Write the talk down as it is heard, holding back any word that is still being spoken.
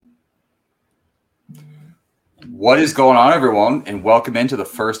What is going on, everyone? And welcome into the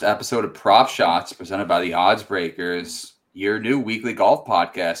first episode of Prop Shots presented by the Odds Breakers, your new weekly golf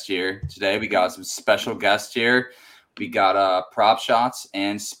podcast here. Today, we got some special guests here. We got Prop Shots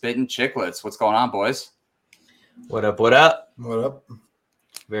and Spittin' Chicklets. What's going on, boys? What up? What up? What up?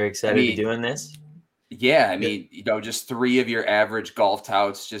 Very excited to be doing this. Yeah, I mean, just three of your average golf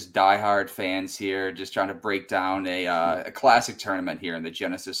touts, just diehard fans here, just trying to break down a classic tournament here in the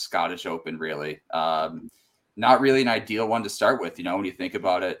Genesis Scottish Open, really. Not really an ideal one to start with, when you think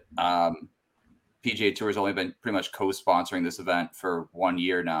about it. PGA Tour has only been pretty much co-sponsoring this event for 1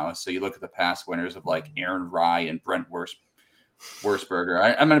 year now. So you look at the past winners of like Aaron Rye and Brent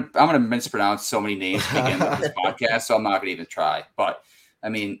Wurzberger. I'm gonna mispronounce so many names to begin with this podcast, so I'm not gonna even try. But I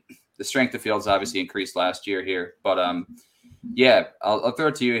mean, the strength of field's obviously increased last year here. But yeah, I'll throw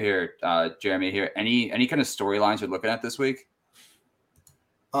it to you here, Jeremy. Here, any kind of storylines you're looking at this week?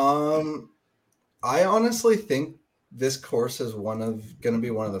 I honestly think this course is going to be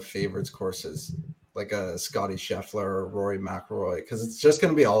one of the favorites courses, like a Scotty Scheffler or Rory McIlroy, because it's just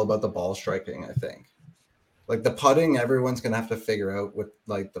going to be all about the ball striking. I think, like the putting, everyone's going to have to figure out with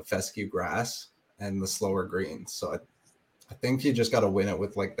like the fescue grass and the slower greens. So I think you just got to win it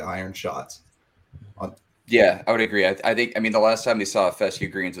with like the iron shots. Yeah, I would agree. I think the last time we saw fescue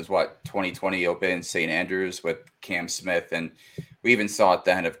greens was 2020 Open St. Andrews with Cam Smith, and we even saw it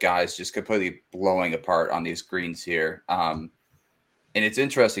then of guys just completely blowing apart on these greens here. And it's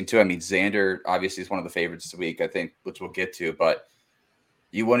interesting too. I mean, Xander obviously is one of the favorites this week, I think, which we'll get to, but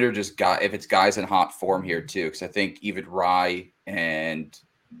you wonder if it's guys in hot form here too, because I think even Rye and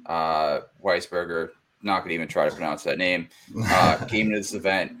Weisberger, not going to even try to pronounce that name, came into this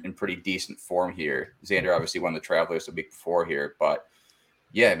event in pretty decent form here. Xander obviously won the Travelers the week before here, but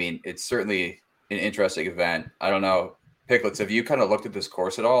yeah, I mean, it's certainly an interesting event. I don't know. Picklets, have you kind of looked at this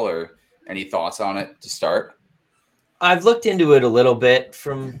course at all, or any thoughts on it to start? I've looked into it a little bit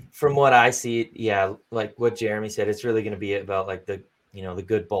from what I see. Yeah, like what Jeremy said, it's really going to be about like the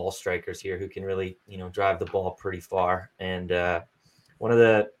good ball strikers here who can really drive the ball pretty far. And one of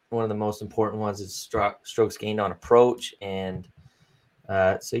the most important ones is strokes gained on approach. And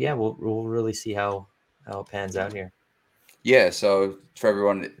so yeah, we'll really see how it pans out here. Yeah, so for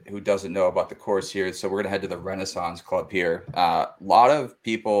everyone who doesn't know about the course here, so we're going to head to the Renaissance Club here. A lot of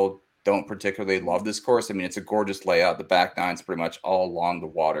people don't particularly love this course. I mean, it's a gorgeous layout. The back nine's pretty much all along the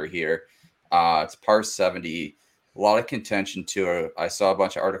water here. It's par 70. A lot of contention to it. I saw a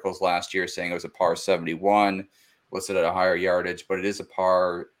bunch of articles last year saying it was a par 71, listed at a higher yardage, but it is a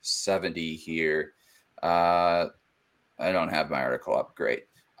par 70 here. I don't have my article up. Great.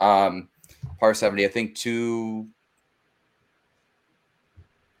 Par 70, I think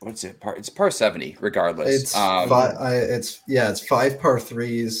what's it? It's par 70, regardless. It's it's 5 par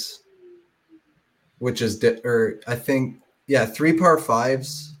 3s, which is I think 3 par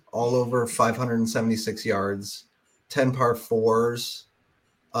 5s all over 576 yards, 10 par 4s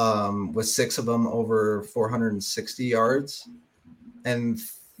with 6 of them over 460 yards, and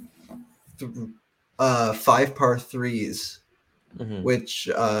 5 par 3s, which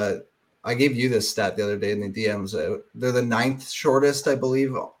I gave you this stat the other day in the DMs. They're the 9th shortest, I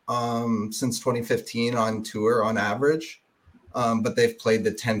believe, since 2015 on tour on average, but they've played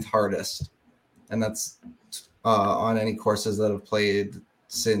the 10th hardest, and that's on any courses that have played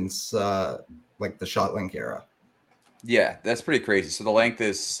since like the ShotLink era. Yeah, that's pretty crazy. So the length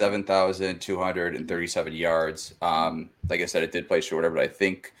is 7,237 yards. Like I said, it did play shorter, but I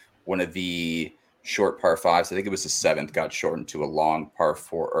think one of the short par 5s, I think it was the 7th, got shortened to a long par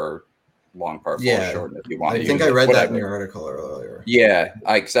 4 or long par 4 shortened if you want to. I think I read that in your article earlier. Yeah,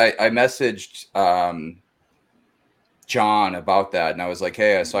 I messaged John about that, and I was like,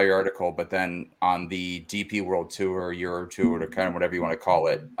 hey, I saw your article, but then on the DP World Tour, Euro Tour, or kind of whatever you want to call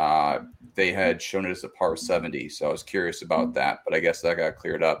it, they had shown it as a par 70. So I was curious about that, but I guess that got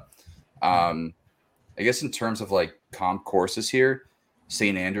cleared up. I guess in terms of like comp courses here,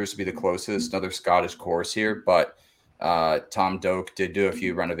 St. Andrews would be the closest, another Scottish course here, but Tom Doak did do a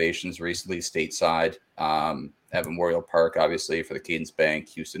few renovations recently stateside at Memorial Park, obviously, for the Cadence Bank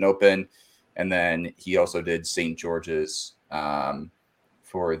Houston Open. And then he also did St. George's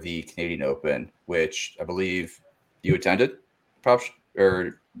for the Canadian Open, which I believe you attended, Prop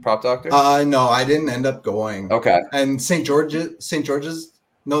Doctor? No, I didn't end up going. Okay. And St. George's,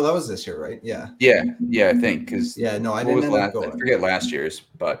 no, that was this year, right? Yeah. Yeah, I think. Cause I didn't end up going. I forget last year's,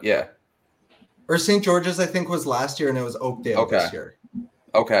 but yeah. Or St. George's, I think, was last year, and it was Oakdale this year.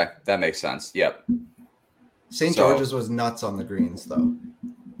 Okay, that makes sense. Yep. St. George's was nuts on the greens, though.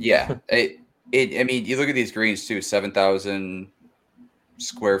 Yeah. I mean, you look at these greens, too, 7,000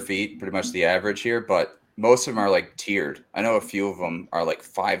 square feet, pretty much the average here, but most of them are like tiered. I know a few of them are like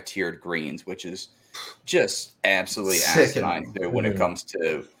 5-tiered greens, which is just absolutely asinine when it comes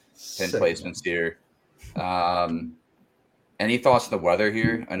to pin placements here. Any thoughts on the weather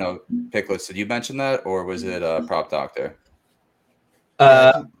here? I know, Picklets, did you mention that, or was it Prop Doctor?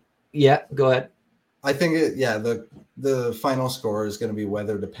 Yeah, go ahead. I think the final score is going to be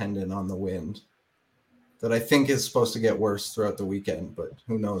weather dependent on the wind. That I think is supposed to get worse throughout the weekend, but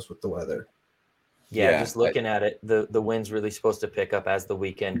who knows with the weather. Yeah, just looking at it, the wind's really supposed to pick up as the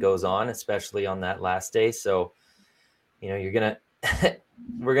weekend goes on, especially on that last day. So, we're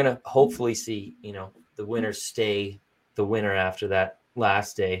gonna hopefully see, the winners stay the winner after that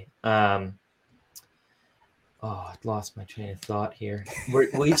last day. I lost my train of thought here.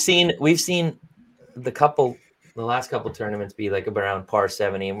 We've seen the last couple tournaments be like around par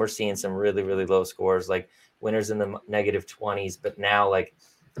 70, and we're seeing some really, really low scores, like winners in the negative 20s. But now, like,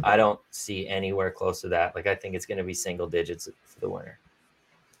 I don't see anywhere close to that. Like, I think it's going to be single digits for the winner.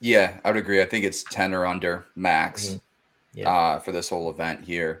 Yeah, I would agree. I think it's 10 or under max for this whole event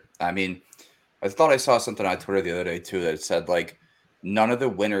here. I mean, I thought I saw something on Twitter the other day too that said like none of the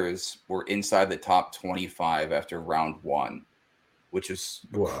winners were inside the top 25 after round 1, which is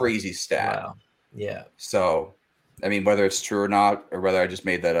a crazy stat. Wow. Yeah. So, I mean, whether it's true or not, or whether I just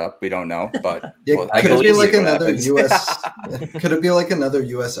made that up, we don't know. But could it be like another US? Could it be like another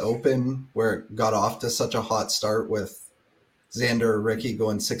US Open where it got off to such a hot start with Xander or Ricky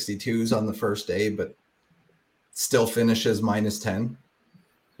going 62s on the first day, but still finishes minus 10?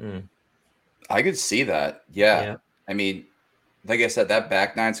 I could see that. Yeah. I mean, like I said, that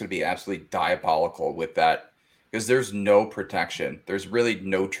back nine's going to be absolutely diabolical with that because there's no protection. There's really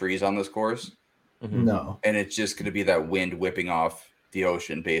no trees on this course. No. And it's just going to be that wind whipping off the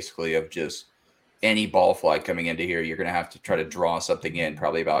ocean, basically, of just any ball flight coming into here. You're going to have to try to draw something in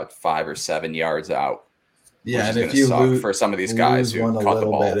probably about 5 or 7 yards out. Yeah, and if you suck for some of these guys who caught the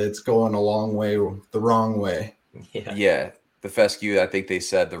ball, it's going a long way the wrong way. Yeah. The fescue, I think they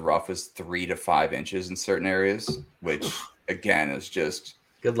said the rough is 3 to 5 inches in certain areas, which again is just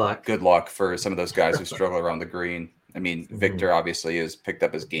good luck. Good luck for some of those guys who struggle around the green. I mean, Victor obviously has picked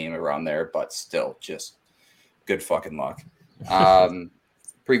up his game around there, but still just good fucking luck.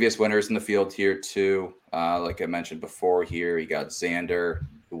 Previous winners in the field here too. Like I mentioned before here, you got Xander,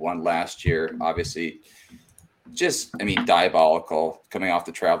 who won last year. Obviously, diabolical coming off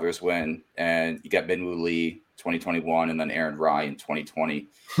the Travelers win. And you got Minwoo Lee, 2021, and then Aaron Rai in 2020.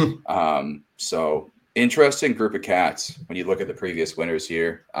 So interesting group of cats when you look at the previous winners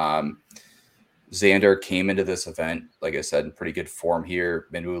here. Xander came into this event, like I said, in pretty good form here.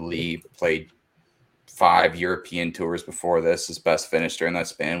 Minwoo Lee played 5 European tours before this. His best finish during that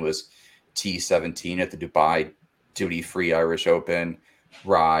span was T17 at the Dubai Duty-Free Irish Open.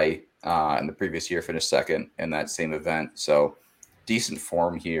 Rai in the previous year finished second in that same event. So decent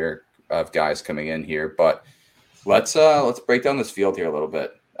form here of guys coming in here. But let's break down this field here a little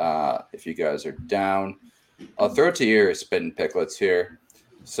bit. If you guys are down, I'll throw it to your spitting Picklets here.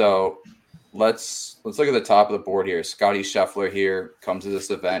 So let's look at the top of the board here. Scotty Scheffler here comes to this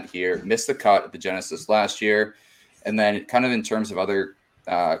event here, missed the cut at the Genesis last year, and then kind of in terms of other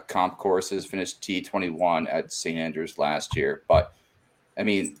comp courses, finished T21 at St. Andrews last year. But I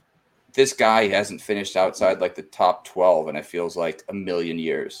mean, this guy hasn't finished outside like the top 12, and it feels like a million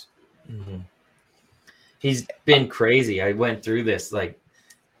years. He's been crazy. I went through this like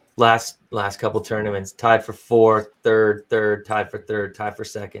last couple tournaments, tied for fourth, third, tied for third, tied for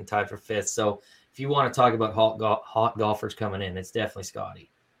second, tied for fifth. So if you want to talk about hot golfers coming in, it's definitely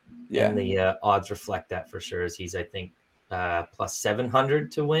Scotty. Yeah. And the odds reflect that for sure, as he's, I think, plus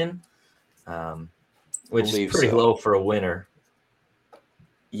 700 to win, which is pretty low for a winner.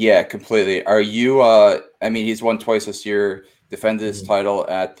 Yeah, completely. Are you, I mean, he's won twice this year, defended his title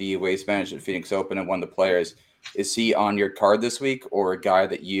at the Waste Management Phoenix Open and won the Players. Is he on your card this week, or a guy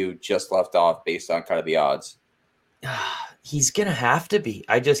that you just left off based on kind of the odds? He's going to have to be.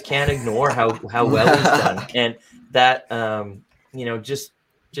 I just can't ignore how well he's done. And that,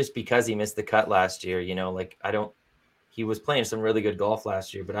 just because he missed the cut last year, he was playing some really good golf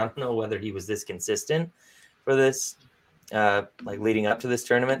last year, but I don't know whether he was this consistent for this, leading up to this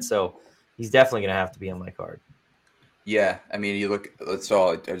tournament. So he's definitely going to have to be on my card. Yeah. I mean, you look, I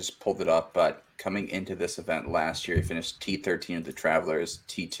just pulled it up, but coming into this event last year, he finished T13 at the Travelers,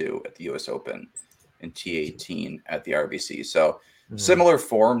 T2 at the US Open, and T18 at the RBC. So similar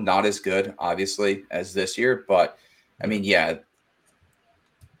form, not as good, obviously, as this year. But, I mean, yeah,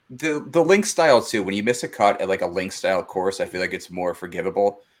 the link style, too, when you miss a cut at like a link style course, I feel like it's more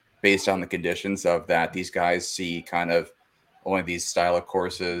forgivable based on the conditions of that. These guys see kind of only these style of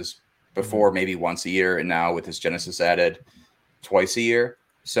courses before maybe once a year, and now with his Genesis added twice a year.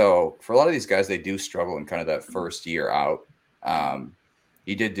 So for a lot of these guys, they do struggle in kind of that first year out.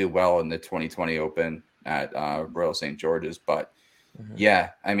 He did do well in the 2020 Open at Royal St. George's, but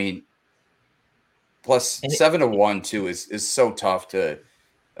yeah, I mean, plus 7-1 too is so tough to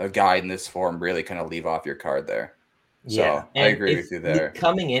a guy in this form really kind of leave off your card there. Yeah, so I agree with you there.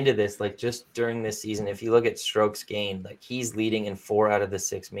 Coming into this, like just during this season, if you look at strokes gained, like he's leading in 4 out of the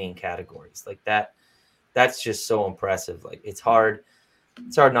 6 main categories. Like that's just so impressive. Like it's hard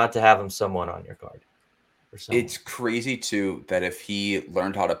not to have him somewhat on your card. It's crazy too that if he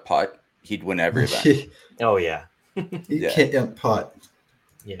learned how to putt, he'd win every event. Oh yeah, he can't putt.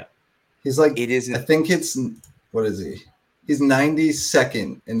 Yeah, he's like it isn't. I think it's what is he? He's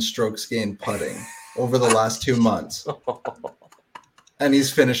 92nd in strokes gained putting over the last 2 months, and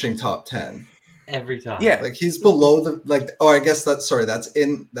he's finishing top 10 every time. Yeah, like he's below the like. Oh, I guess that's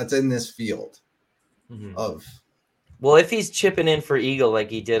in this field of. Well, if he's chipping in for eagle like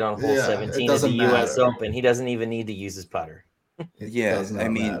he did on hole 17 at the U.S. Open, he doesn't even need to use his putter. Yeah, I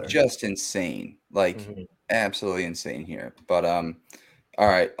mean, just insane, like absolutely insane here. But all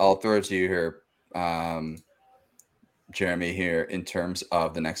right, I'll throw it to you here, Jeremy. Here in terms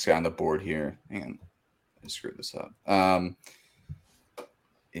of the next guy on the board here, hang on, I screwed this up.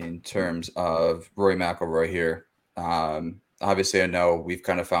 In terms of Rory McIlroy here, obviously I know we've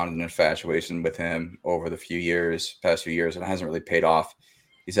kind of found an infatuation with him over the past few years, and it hasn't really paid off.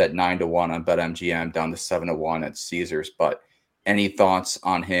 He's at 9-1 on BetMGM, down to 7-1 at Caesars. But any thoughts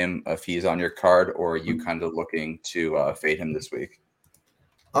on him if he's on your card, or are you kind of looking to fade him this week?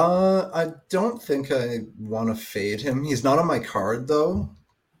 I don't think I want to fade him. He's not on my card though.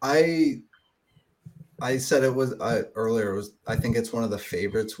 I said it was earlier. I think it's one of the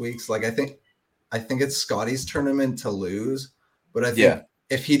favorites weeks. Like I think it's Scotty's tournament to lose, but I think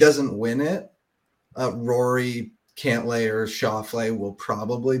if he doesn't win it, Rory, Cantlay, or Schauffele will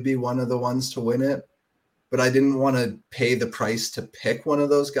probably be one of the ones to win it. But I didn't want to pay the price to pick one of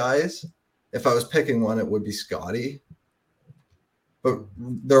those guys. If I was picking one, it would be Scotty. But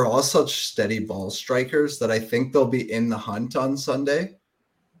they're all such steady ball strikers that I think they'll be in the hunt on Sunday.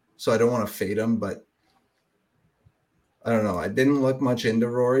 So I don't want to fade them, but I don't know. I didn't look much into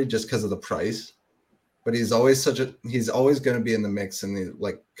Rory just because of the price. But he's always going to be in the mix in the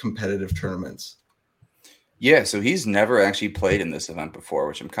like competitive tournaments. Yeah, so he's never actually played in this event before,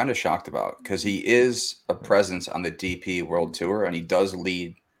 which I'm kind of shocked about because he is a presence on the DP World Tour, and he does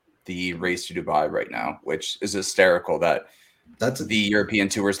lead the race to Dubai right now, which is hysterical that the European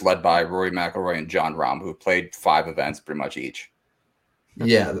Tour is led by Rory McIlroy and Jon Rahm, who played 5 events pretty much each.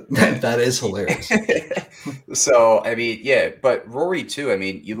 Yeah, that is hilarious. So, I mean, yeah, but Rory too, I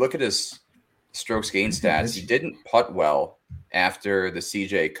mean, you look at his strokes gained stats, he didn't putt well after the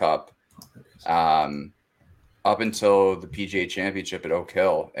CJ Cup. Up until the PGA Championship at Oak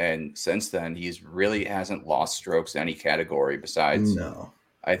Hill, and since then he's really hasn't lost strokes in any category besides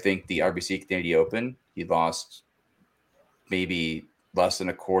I think the RBC Canadian Open. He lost maybe less than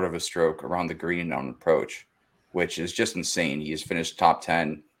a quarter of a stroke around the green on approach, which is just insane. He's finished top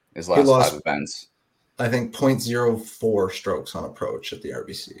 10 his last 5 events. I think 0.04 strokes on approach at the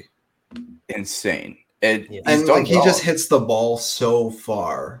RBC. Insane. And like he just hits the ball so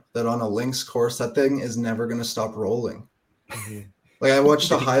far that on a links course, that thing is never going to stop rolling. Like I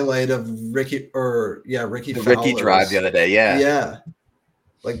watched a highlight of Ricky Fowler's drive the other day. Yeah.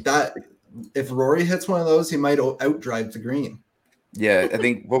 Like that. If Rory hits one of those, he might outdrive the green. Yeah. I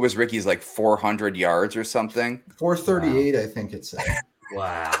think what was Ricky's like 400 yards or something? 438. Wow. I think it said.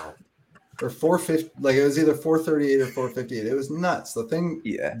 Wow. Or 450. Like it was either 438 or 458. It was nuts. The thing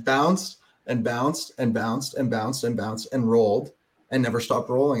bounced and bounced and bounced and bounced and bounced and rolled and never stopped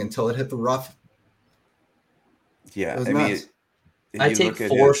rolling until it hit the rough. Yeah, I mean, I take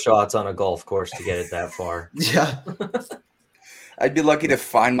 4 shots on a golf course to get it that far. Yeah. I'd be lucky to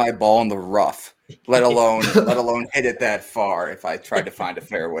find my ball in the rough, let alone hit it that far if I tried to find a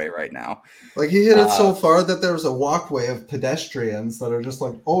fairway right now. Like he hit it so far that there was a walkway of pedestrians that are just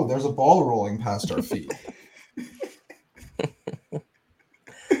like, oh, there's a ball rolling past our feet.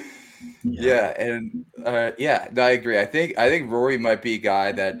 Yeah, and I agree. I think Rory might be a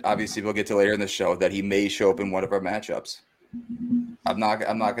guy that obviously we'll get to later in the show that he may show up in one of our matchups. I'm not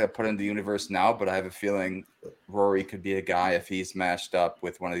going to put it in the universe now, but I have a feeling Rory could be a guy if he's matched up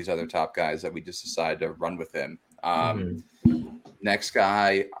with one of these other top guys that we just decide to run with him. Next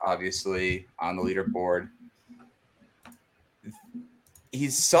guy, obviously on the leaderboard.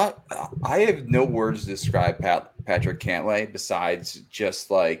 I have no words to describe Patrick Cantlay besides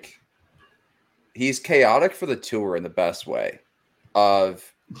just like he's chaotic for the tour in the best way of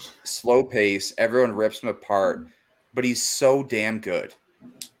slow pace. Everyone rips him apart, but he's so damn good.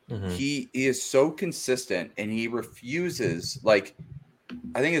 He is so consistent, and he refuses. Like,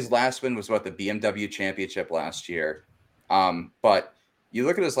 I think his last win was the BMW Championship last year. But you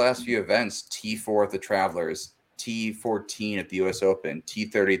look at his last few events: T4 at the Travelers, T14 at the U.S. Open,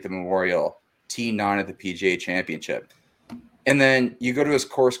 T30 at the Memorial, T9 at the PGA Championship, and then you go to his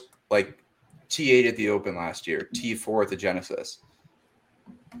course like T8 at the Open last year, T4 at the Genesis,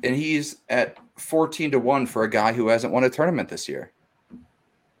 and he's at 14-1 for a guy who hasn't won a tournament this year.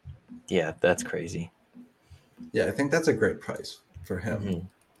 Yeah, that's crazy. Yeah, I think that's a great price for him.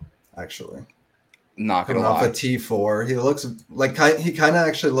 Actually, not coming off a T4, he looks like he kind of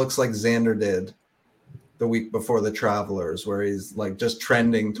actually looks like Xander did the week before the Travelers, where he's like just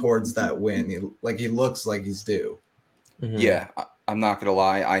trending towards that win. He looks like he's due. Yeah, I'm not gonna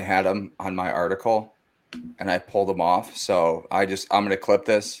lie. I had him on my article, and I pulled him off. So I'm gonna clip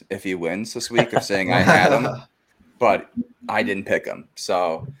this if he wins this week of saying I had him, but I didn't pick him.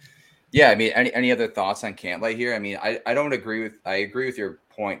 So. Yeah, I mean, any other thoughts on Cantlay here? I mean, I agree with your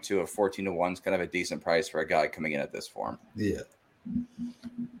point too. Of 14-1 is kind of a decent price for a guy coming in at this form. Yeah.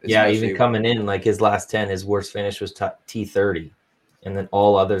 Even coming in, like his last 10, his worst finish was T30, and then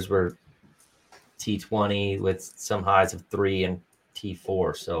all others were T20 with some highs of 3 and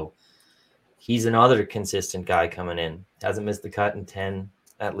T4. So he's another consistent guy coming in. Hasn't missed the cut in 10,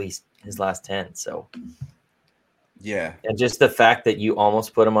 at least his last 10. So. Yeah. And just the fact that you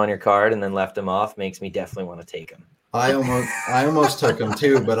almost put him on your card and then left him off makes me definitely want to take him. I almost took him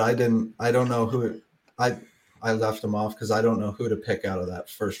too, but I didn't. I don't know who. I left him off because I don't know who to pick out of that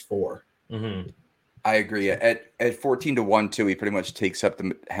first 4. I agree. At 14-1 too, he pretty much takes up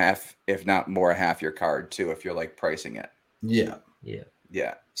the half, if not more, half your card too, if you're like pricing it. Yeah.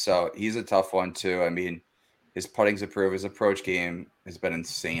 So he's a tough one too. I mean, his putting's improved. His approach game has been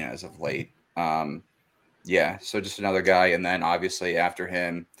insane as of late. Yeah, so just another guy, and then obviously after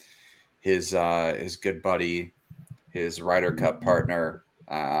him, his good buddy, his Ryder Cup partner,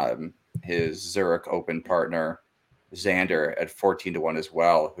 his Zurich Open partner, Xander at 14-1 as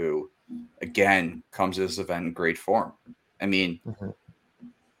well, who again comes to this event in great form. I mean,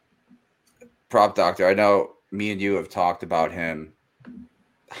 Prop Doctor, I know me and you have talked about him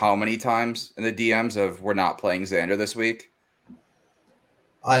how many times in the DMs of we're not playing Xander this week?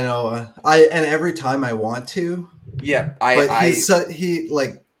 I know. And every time I want to. Yeah, he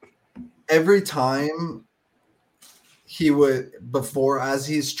like every time he would as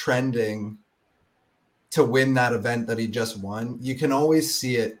he's trending to win that event that he just won, you can always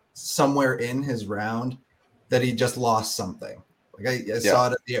see it somewhere in his round that he just lost something. Like I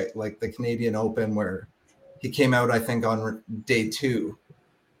saw it at the Canadian Open where he came out, I think, on day 2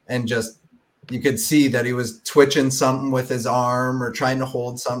 and just. You could see that he was twitching something with his arm or trying to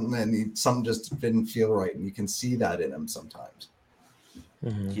hold something, and something just didn't feel right. And you can see that in him sometimes.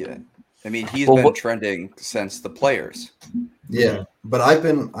 Yeah, I mean, he's been trending since the Players. Yeah, but I've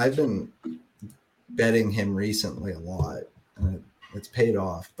been betting him recently a lot, and it's paid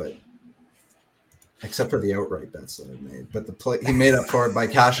off. But except for the outright bets that I made, but he made up for it by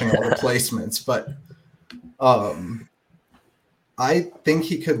cashing all the placements. But I think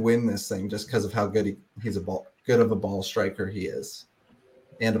he could win this thing just because of how good he's good of a ball striker he is,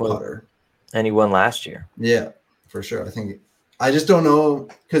 and a putter. And he won last year. Yeah, for sure. I just don't know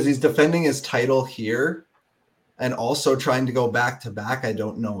because he's defending his title here, and also trying to go back to back. I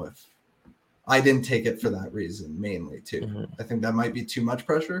don't know if I didn't take it for that reason mainly too. I think that might be too much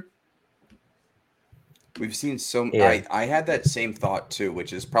pressure. We've seen I had that same thought too,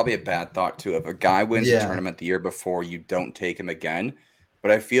 which is probably a bad thought too. If a guy wins a tournament the year before, you don't take him again.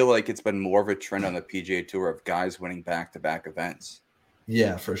 But I feel like it's been more of a trend on the PGA Tour of guys winning back-to-back events.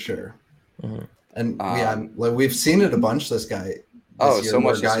 Yeah, for sure. And we've seen it a bunch this year, so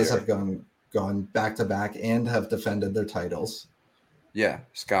much where guys have gone back-to-back and have defended their titles. Yeah,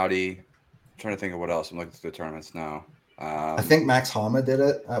 Scotty. I'm trying to think of what else. I'm looking through the tournaments now. I think Max Homa did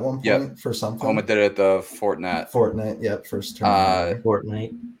it at one point for something. Homa did it at the Fortnite. Fortnite, first tournament.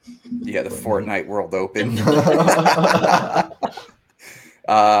 Fortnite. Yeah, the Fortnite World Open.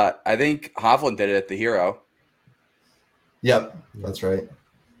 I think Hovland did it at the Hero. Yep, that's right.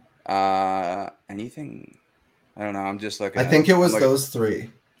 Anything? I don't know. I'm just looking. I think it was those 3.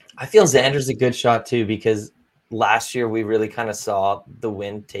 I feel Xander's a good shot too because last year we really kind of saw the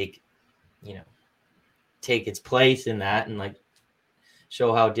wind take its place in that and like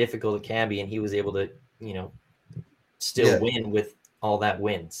show how difficult it can be, and he was able to still win with all that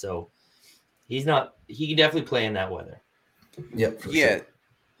wind. So he can definitely play in that weather. Yep. Sure.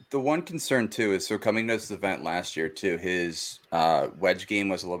 The one concern too is, so coming to this event last year too, his wedge game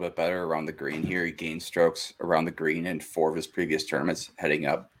was a little bit better around the green here. He gained strokes around the green in 4 of his previous tournaments heading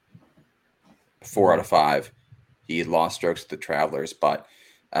up. 4 out of 5. He had lost strokes to the Travelers, but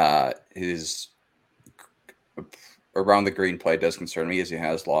his around the green play does concern me, as he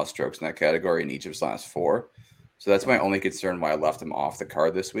has lost strokes in that category in each of his last 4. So that's my only concern why I left him off the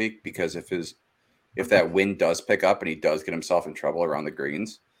card this week, because if that wind does pick up and he does get himself in trouble around the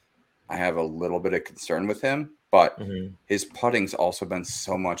greens, I have a little bit of concern with him, but his putting's also been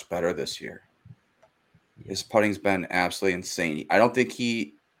so much better this year. His putting's been absolutely insane. I don't think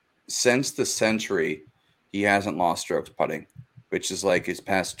since the Century, he hasn't lost strokes putting, which is like his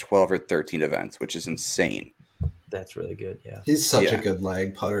past 12 or 13 events, which is insane. That's really good, yeah. He's such a good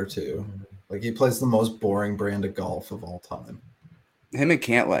lag putter, too. Like, he plays the most boring brand of golf of all time. Him and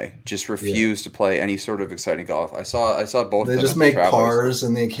Cantlay just refuse to play any sort of exciting golf. I saw both. They just make pars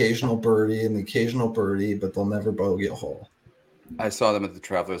and the occasional birdie, but they'll never bogey a hole. I saw them at the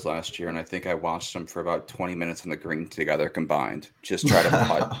Travelers last year, and I think I watched them for about 20 minutes on the green together combined, just try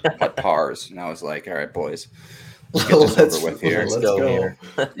to putt pars. And I was like, all right, boys, let's get this over with here. Let's go. Here.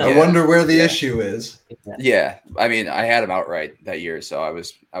 I wonder where the issue is. Yeah. I mean, I had him outright that year, so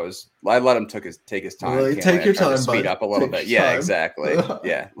I let him take his time. Really, take your time, speed up a little bit. Yeah, exactly.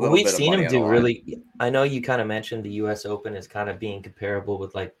 Yeah. We've seen him do really. I know you kind of mentioned the U.S. Open is kind of being comparable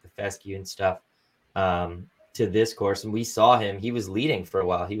with like the fescue and stuff to this course, and we saw him. He was leading for a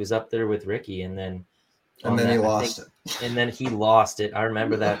while. He was up there with Ricky, and then he lost it. And then he lost it. I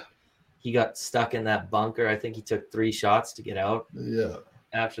remember that. He got stuck in that bunker. I think he took 3 shots to get out. Yeah.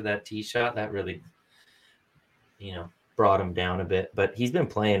 After that tee shot, that really, brought him down a bit. But he's been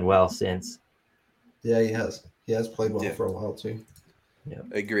playing well since. Yeah, he has. He has played well for a while too. Yeah,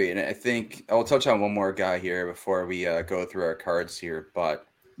 I agree. And I think I'll touch on one more guy here before we go through our cards here. But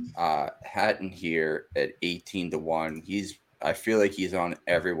Hatton here at 18-1. I feel like he's on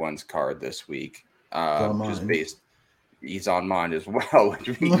everyone's card this week. Just based. He's on mine as well,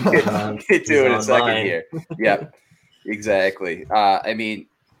 which we can get to in a second here. Yep, exactly. I mean,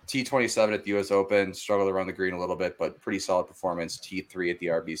 T27 at the U.S. Open, struggled around the green a little bit, but pretty solid performance. T3 at the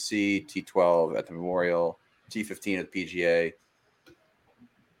RBC, T12 at the Memorial, T15 at the PGA.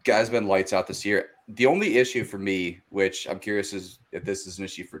 Guy's been lights out this year. The only issue for me, which I'm curious is if this is an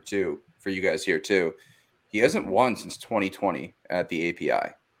issue for you guys here too, he hasn't won since 2020 at the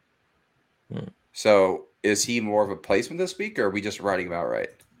API. So is he more of a placement this week, or are we just riding him outright?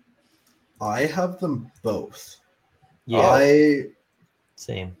 I have them both. Yeah,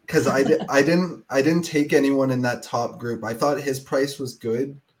 same. Because I didn't take anyone in that top group. I thought his price was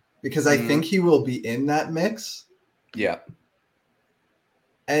good because I think he will be in that mix. Yeah.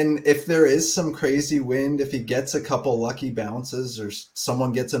 And if there is some crazy wind, if he gets a couple lucky bounces or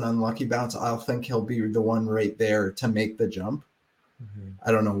someone gets an unlucky bounce, I'll think he'll be the one right there to make the jump.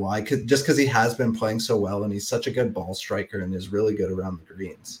 I don't know why, just because he has been playing so well and he's such a good ball striker and is really good around the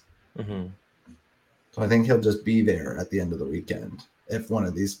greens. So I think he'll just be there at the end of the weekend if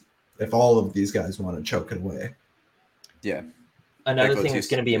all of these guys want to choke it away. Yeah. Another thing that's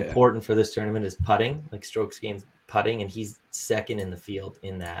going to be important for this tournament is putting, like strokes games putting, and he's second in the field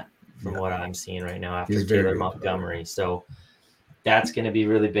in that from what I'm seeing right now after Taylor Montgomery. So that's going to be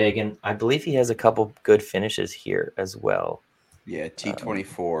really big, and I believe he has a couple good finishes here as well. Yeah,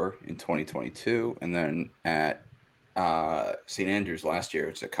 T24 in 2022, and then at St. Andrews last year,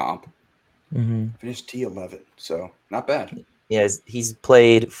 it's a comp. Finished T11, so not bad. Yeah, he's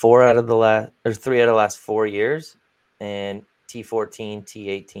played 3 out of the last 4 years, and T14,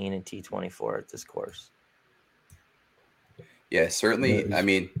 T18, and T24 at this course. Yeah, certainly. I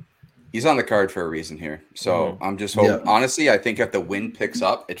mean, he's on the card for a reason here. So I'm just hoping. Honestly, I think if the wind picks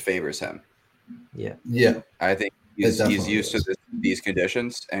up, it favors him. Yeah. I think he's used to these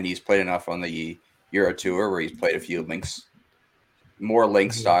conditions, and he's played enough on the Euro Tour where he's played a few more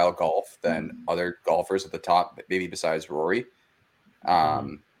link style golf than other golfers at the top, maybe besides Rory.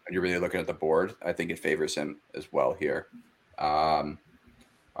 And you're really looking at the board, I think it favors him as well here.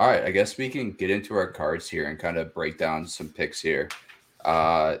 All right, I guess we can get into our cards here and kind of break down some picks here.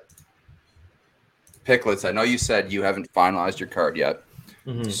 Picklets, I know you said you haven't finalized your card yet,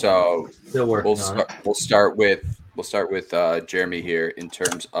 so still working on it. We'll start with Jeremy here in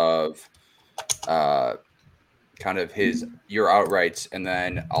terms of kind of your outrights, and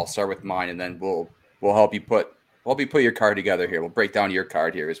then I'll start with mine, and then we'll help you put your card together here. We'll break down your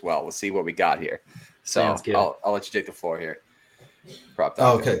card here as well. We'll see what we got here. So I'll let you take the floor here.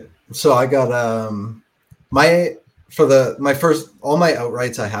 Okay, so I got all my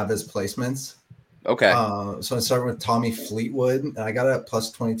outrights I have as placements. Okay. So I started with Tommy Fleetwood, and I got it at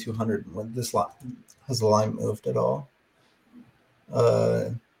plus 2,200. When this line has the line moved at all?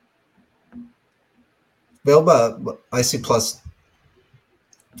 Bilba, I see plus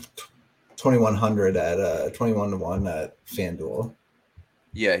 2,100 at 21-1 at FanDuel.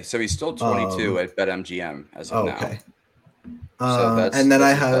 Yeah, so he's still 22 at BetMGM as of now. Okay. So and then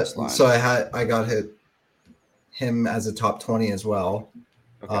I got him as a top 20 as well.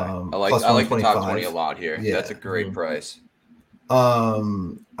 Okay. I like the top 20 a lot here. Yeah. That's a great price. I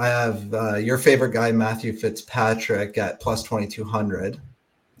have your favorite guy, Matthew Fitzpatrick, at plus 2,200.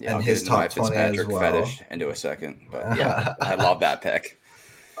 Yeah, and his top 20 as well. Fetish into a second, but yeah, I love that pick.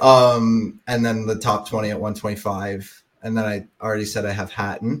 And then the top 20 at 125, and then I already said I have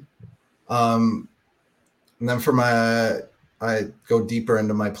Hatton. And then for I go deeper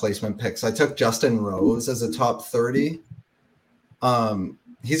into my placement picks. I took Justin Rose as a top 30.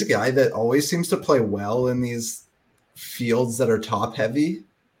 He's a guy that always seems to play well in these fields that are top heavy.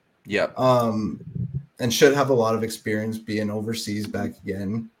 Yep. And should have a lot of experience being overseas back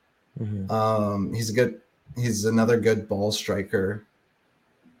again. Mm-hmm. He's another good ball striker.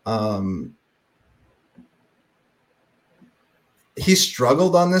 He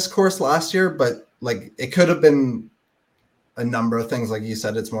struggled on this course last year, but like it could have been a number of things. Like you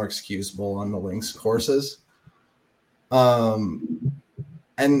said, it's more excusable on the links courses. And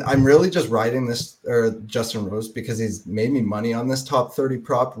I'm really just riding this Justin Rose because he's made me money on this top 30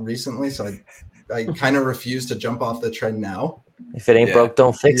 prop recently. So I kind of refuse to jump off the trend now. If it ain't broke,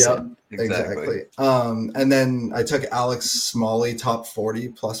 don't fix it. Exactly. And then I took Alex Smalley top 40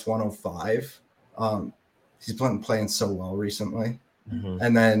 plus 105. He's been playing so well recently. Mm-hmm.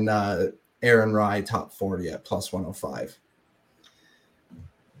 And then Aaron Rye top 40 at plus 105.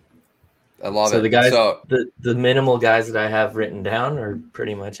 I love it. So the guys, the minimal guys that I have written down are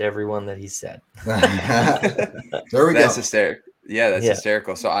pretty much everyone that he said. There we go. Hysterical. Yeah, that's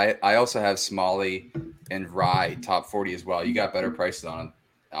hysterical. So I also have Smalley and Rye top 40 as well. You got better prices on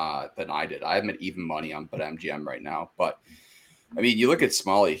than I did. I have even money on BetMGM right now. But I mean, you look at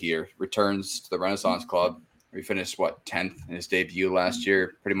Smalley here, returns to the Renaissance Club. He finished 10th in his debut last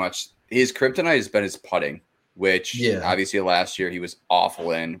year. Pretty much his kryptonite has been his putting, which obviously last year he was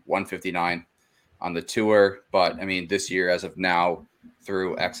awful in 159 on the tour. But I mean, this year, as of now,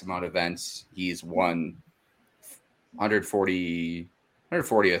 through X amount of events, he's won 140th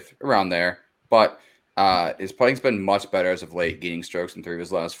around there. But his putting's been much better as of late, gaining strokes in 3 of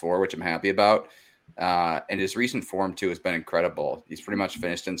his last 4, which I'm happy about. And his recent form too has been incredible. He's pretty much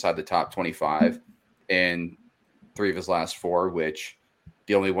finished inside the top 25 in 3 of his last 4, which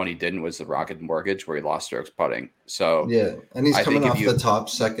the only one he didn't was the Rocket Mortgage, where he lost strokes putting. So and he's coming off the top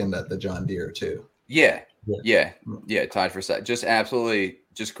second at the John Deere too. Yeah, tied for second. Just absolutely,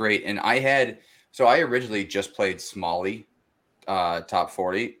 just great. And I originally just played Smalley, top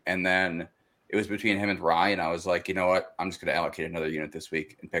 40, and then it was between him and Rye, and I was like, you know what, I'm just going to allocate another unit this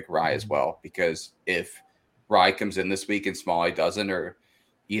week and pick Rye as well, because if Rye comes in this week and Smalley doesn't, or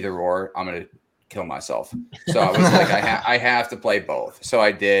either or, I'm going to kill myself. So I was like, I have to play both. So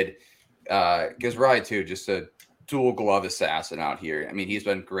I did, because Rye too, just a dual glove assassin out here. I mean, he's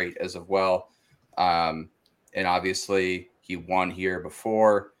been great as of well. And obviously he won here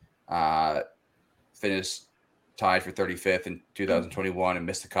before, finished tied for 35th in 2021 and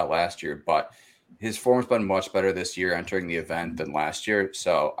missed the cut last year, but his form's been much better this year entering the event than last year.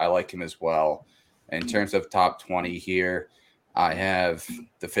 So I like him as well. In terms of top 20 here, I have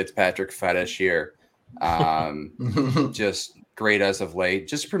the Fitzpatrick fetish here. Just great as of late,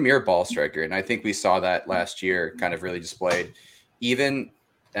 just premier ball striker. And I think we saw that last year kind of really displayed even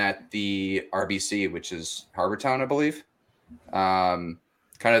at the RBC, which is Harbortown, I believe.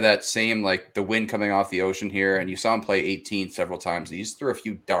 Kind of that same, like the wind coming off the ocean here. And you saw him play 18 several times. He just threw a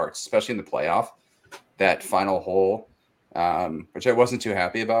few darts, especially in the playoff, that final hole, which I wasn't too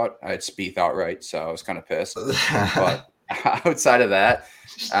happy about. I had Spieth outright, so I was kind of pissed. But outside of that,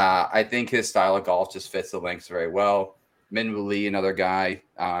 I think his style of golf just fits the links very well. Minwoo Lee, another guy,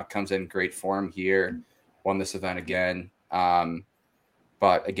 comes in great form here, won this event again.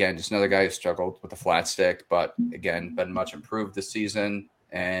 But again, just another guy who struggled with the flat stick, but again, been much improved this season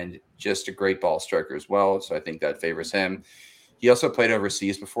and just a great ball striker as well. So I think that favors him. He also played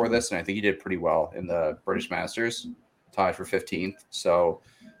overseas before this, and I think he did pretty well in the British Masters, tied for 15th. So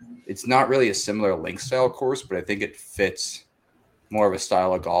it's not really a similar link style course, but I think it fits more of a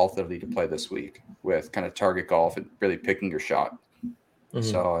style of golf that we could play this week with kind of target golf and really picking your shot. Mm-hmm.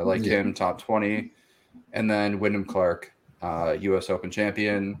 So I like him top 20. And then Wyndham Clark, U.S. Open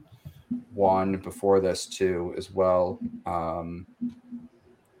champion, won before this too as well.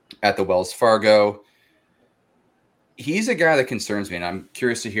 at the Wells Fargo. He's a guy that concerns me, and I'm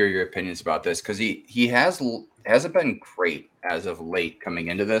curious to hear your opinions about this because he hasn't been great as of late coming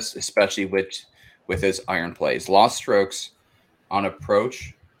into this, especially with his iron plays. Lost strokes on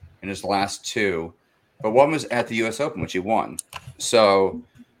approach in his last two, but one was at the U.S. Open, which he won. So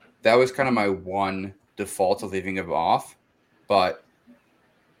that was kind of my one default of leaving him off. But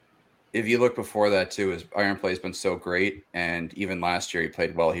if you look before that too, his iron play has been so great, and even last year he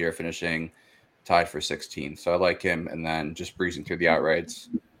played well here, finishing tied for 16th. So I like him, and then just breezing through the outrights.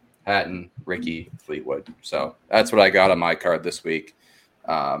 Hatton, Ricky, Fleetwood. So that's what I got on my card this week.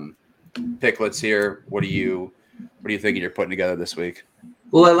 Picklets here. What are you thinking you're putting together this week?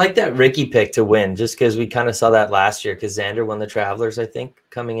 Well, I like that Ricky pick to win, just because we kind of saw that last year. Because Xander won the Travelers, I think,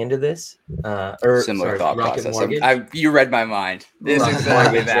 coming into this. Similar thought process. You read my mind. This is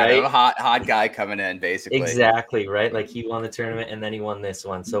exactly that. Right? A hot guy coming in, basically. Exactly right. Like he won the tournament and then he won this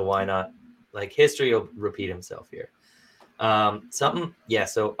one. So why not? Like history will repeat himself here.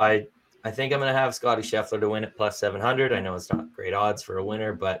 So I think I'm gonna have Scotty Scheffler to win at plus 700. I know it's not great odds for a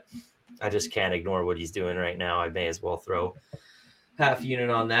winner, but I just can't ignore what he's doing right now. I may as well throw half unit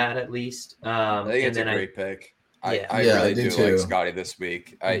on that at least. I think it's a great pick. I really do like Scotty this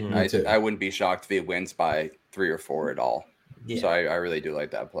week. I wouldn't be shocked if he wins by 3 or 4 at all. Yeah. So I really do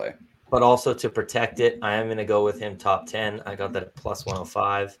like that play. But also to protect it, I am going to go with him top 10. I got that at plus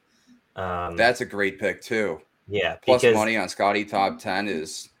 105. That's a great pick too. Yeah. Plus money on Scotty top 10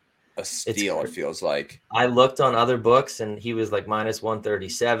 is a steal, it feels like. I looked on other books and he was like minus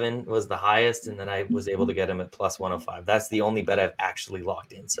 137 was the highest, and then I was able to get him at plus 105. That's the only bet I've actually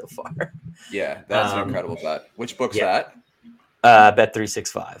locked in so far. Yeah, that's an incredible bet. Which book's that? Bet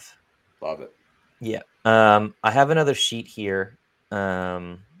 365. Love it. Yeah. I have another sheet here.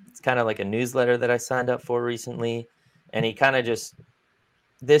 It's kind of like a newsletter that I signed up for recently, and he kind of just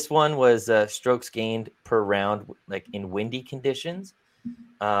this one was strokes gained per round, like in windy conditions.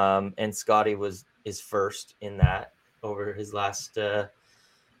 And Scotty is first in that over his last, I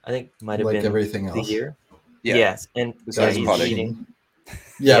think might have been everything else. The year. Yeah. Yes. And besides he's putting. leading.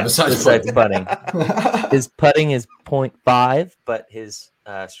 Besides putting. His putting is 0.5, but his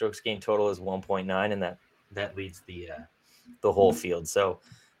strokes gained total is 1.9, and that leads the whole field. So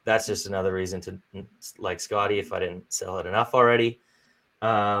that's just another reason to like Scotty if I didn't sell it enough already.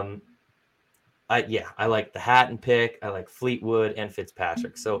 I like the Hatton pick. I like Fleetwood and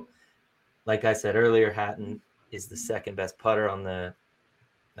Fitzpatrick. So, like I said earlier, Hatton is the second best putter on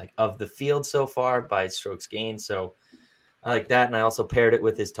of the field so far by strokes gained. So, I like that, and I also paired it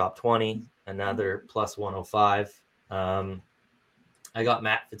with his top 20, another plus 105. I got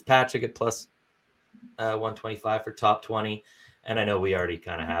Matt Fitzpatrick at plus 125 for top 20, and I know we already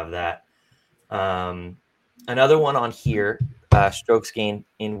kind of have that. Another one on here. Strokes gained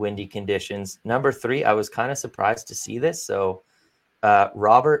in windy conditions. Number 3, I was kind of surprised to see this. So,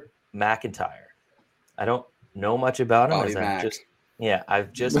 Robert McIntyre. I don't know much about him.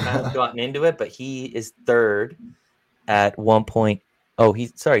 I've just kind of gotten into it, but he is third at 1 point. Oh,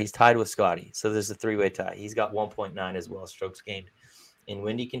 he's tied with Scotty. So there's a 3-way tie. He's got 1.9 as well, strokes gained in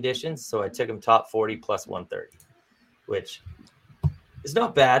windy conditions. So I took him top 40 plus 130, which is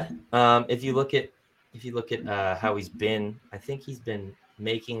not bad. If you look at how he's been, I think he's been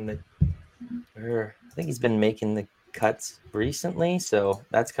making the cuts recently. So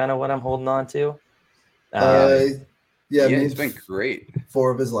that's kind of what I'm holding on to. He's been great.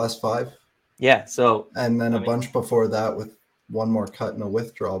 4 of his last 5. Yeah. So and then a bunch before that with one more cut and a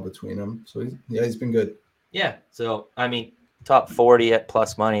withdrawal between them. So he's been good. Yeah. So top 40 at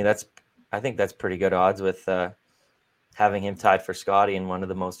plus money. I think that's pretty good odds with having him tied for Scotty in one of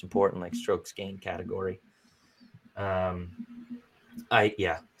the most important strokes gained category. And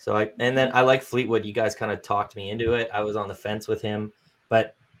then I like Fleetwood. You guys kind of talked me into it. I was on the fence with him,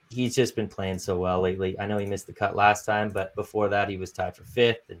 but he's just been playing so well lately. I know he missed the cut last time, but before that he was tied for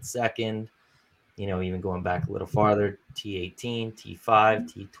 5th and 2nd. Even going back a little farther, T18,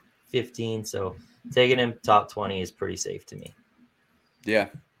 T5, T15. So taking him top 20 is pretty safe to me. Yeah.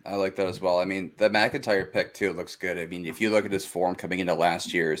 I like that as well. The McIntyre pick too looks good. If you look at his form coming into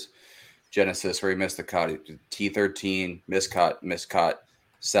last year's Genesis, where he missed the cut, T13, miscut,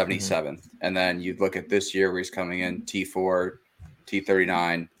 77th. And then you look at this year where he's coming in T4,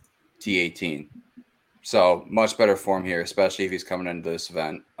 T39, T18. So much better form here, especially if he's coming into this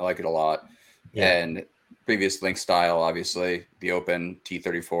event. I like it a lot. Yeah. And previous link style, obviously, the Open,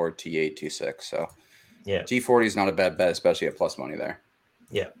 T34, T8, T6. So yeah, T40 is not a bad bet, especially at plus money there.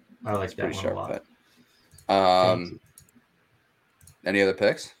 Yeah, I like that one a lot. Any other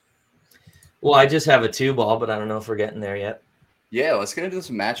picks? Well, I just have a 2-ball, but I don't know if we're getting there yet. Yeah, let's get into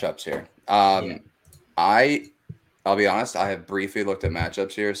some matchups here. Yeah. I'll be honest, I have briefly looked at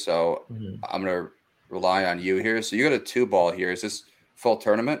matchups here, so I'm gonna rely on you here. So you got a 2-ball here. Is this full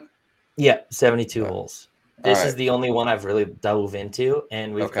tournament? Yeah, 72 holes. This is right. the only one I've really dove into,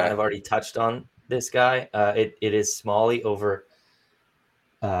 and we've kind of already touched on this guy. It is Smalley over.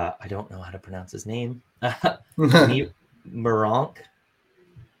 I don't know how to pronounce his name. Moronk.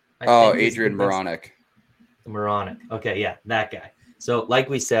 Adrian Moronic. Moronic. Okay, yeah, that guy. So, like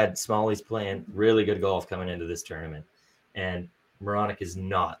we said, Smalley's playing really good golf coming into this tournament, and Moronic is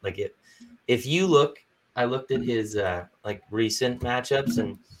not. Like it. If you look, I looked at his like recent matchups,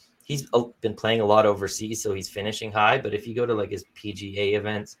 and he's been playing a lot overseas, so he's finishing high. But if you go to like his PGA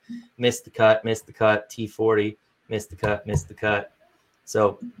events, missed the cut, T40, missed the cut.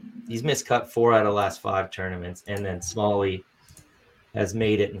 So he's missed cut 4 out of the last 5 tournaments, and then Smalley has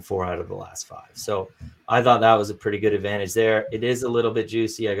made it in 4 out of the last 5. So I thought that was a pretty good advantage there. It is a little bit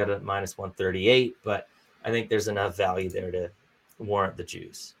juicy. I got a minus 138, but I think there's enough value there to warrant the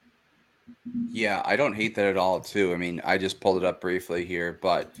juice. Yeah, I don't hate that at all, too. I mean, I just pulled it up briefly here,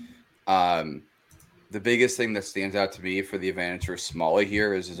 but the biggest thing that stands out to me for the advantage for Smalley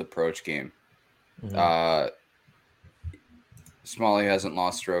here is his approach game. Smalley hasn't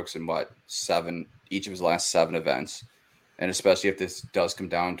lost strokes in each of his last 7 events. And especially if this does come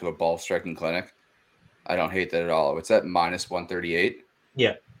down to a ball striking clinic, I don't hate that at all. It's at minus 138.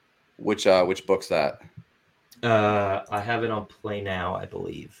 Yeah. Which book's that? I have it on Play Now, I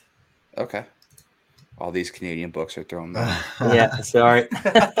believe. Okay. All these Canadian books are throwing me. Yeah, sorry.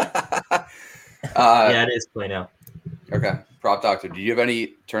 Yeah, it is Play Now. Okay. Prop Doctor, do you have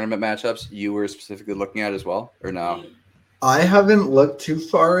any tournament matchups you were specifically looking at as well, or no? I haven't looked too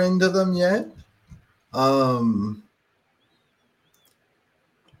far into them yet.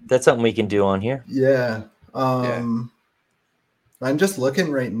 That's something we can do on here. Yeah. I'm just looking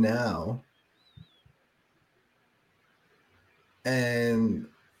right now. And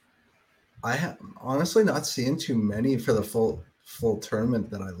I have honestly not seen too many for the full tournament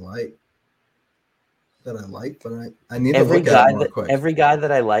that I like. But I need to look at it more quick. Every guy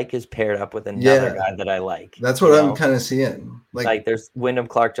that I like is paired up with another guy that I like. That's what I'm kind of seeing. Like there's Wyndham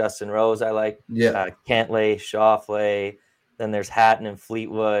Clark, Justin Rose. I like. Yeah. Cantlay, Schauffele. Then there's Hatton and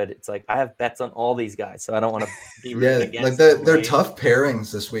Fleetwood. It's like I have bets on all these guys, so I don't want to be rooting against them. They're tough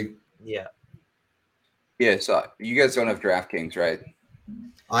pairings this week. Yeah. Yeah. So you guys don't have DraftKings, right?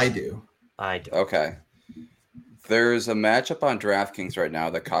 I do. Okay. There's a matchup on DraftKings right now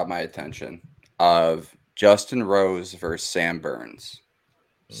that caught my attention of Justin Rose versus Sam Burns.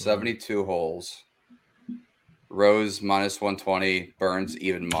 72 holes. Rose minus 120, Burns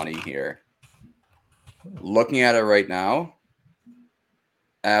even money here. Looking at it right now,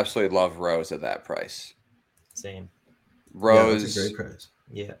 absolutely love Rose at that price. Same. Rose, that's a great price.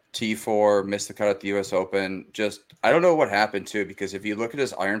 Yeah. T4 missed the cut at the U.S. Open. Just I don't know what happened too, because if you look at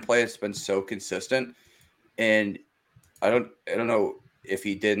his iron play, it's been so consistent, and I don't know if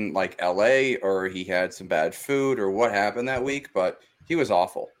he didn't like LA or he had some bad food or what happened that week, but he was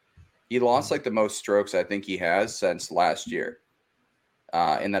awful. He lost like the most strokes I think he has since last year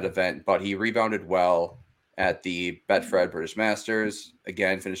in that event, but he rebounded well at the Betfred British Masters,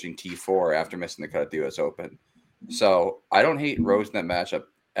 again finishing T4 after missing the cut at the U.S. Open. So I don't hate Rose in that matchup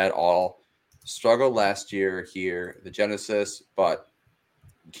at all. Struggled last year here, the Genesis, but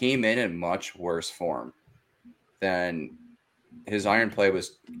came in much worse form than his iron play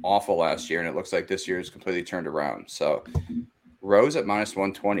was awful last year, and it looks like this year is completely turned around. So Rose at minus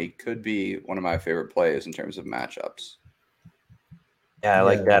 120 could be one of my favorite plays in terms of matchups. Yeah, I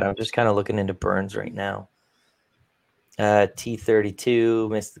like that. I'm just kind of looking into Burns right now.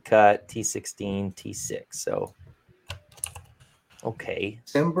 T32 missed the cut, T16, T6. So okay.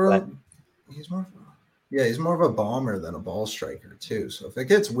 Sam Burns, he's more of a bomber than a ball striker too. So if it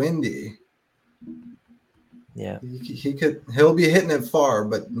gets windy, yeah, he'll be hitting it far,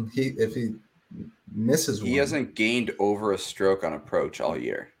 but if he misses he hasn't gained over a stroke on approach all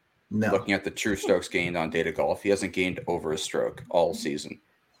year. No. Looking at the true strokes gained on Data Golf, he hasn't gained over a stroke all season.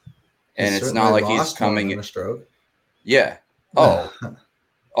 And it's not like he's coming in a stroke. Yeah. Oh,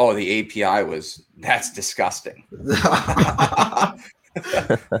 the API that's disgusting.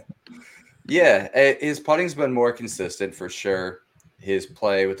 Yeah, his putting's been more consistent for sure. His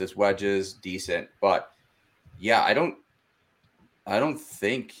play with his wedges decent, but yeah, I don't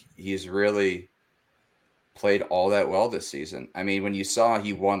think he's really played all that well this season. I mean, when you saw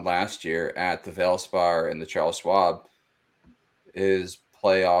he won last year at the Valspar and the Charles Schwab, his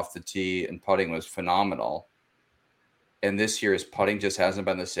play off the tee and putting was phenomenal. And this year his putting just hasn't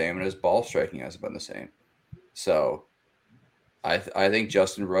been the same, and his ball striking hasn't been the same. So I think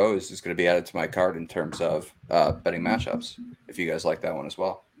Justin Rose is going to be added to my card in terms of betting matchups. If you guys like that one as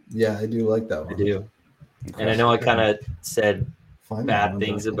well. Yeah, I do like that one. I do. Okay. And I know I kind of said Find bad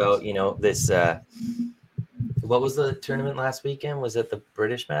things about, this. What was the tournament last weekend? Was it the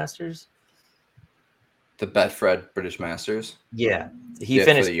British Masters? The Betfred British Masters. Yeah. He for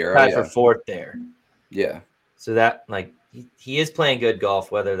finished the Euro, tied for fourth there. Yeah. So that, like, he is playing good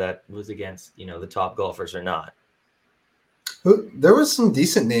golf, whether that was against, the top golfers or not. There was some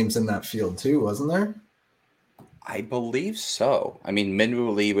decent names in that field too, wasn't there? I believe so. I mean,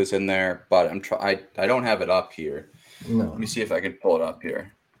 Minwoo Lee was in there, but I don't have it up here. No. Let me see if I can pull it up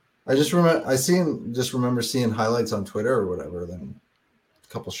here. I just remember seeing highlights on Twitter or whatever, then a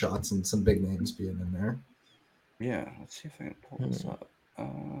couple shots and some big names being in there. Yeah, let's see if I can pull this up.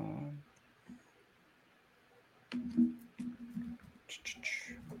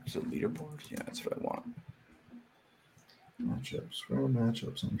 Is it leaderboard? Yeah, that's what I want. Matchups. Where are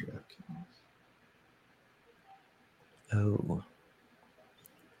matchups on DraftKings? Oh.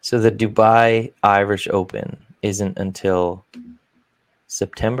 So the Dubai Irish Open isn't until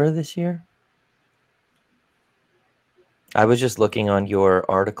September this year? I was just looking on your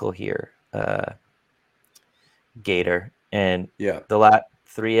article here, Gator, and the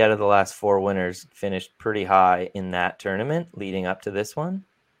 3 out of the last 4 winners finished pretty high in that tournament leading up to this one.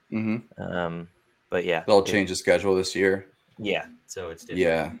 Mm-hmm. But yeah, they'll change the schedule this year. Yeah, so it's different.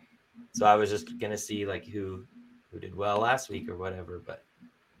 Yeah. So I was just gonna see like who did well last week or whatever, but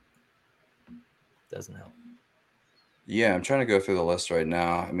doesn't help. Yeah, I'm trying to go through the list right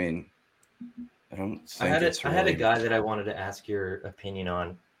now. I mean, I don't think I had a guy that I wanted to ask your opinion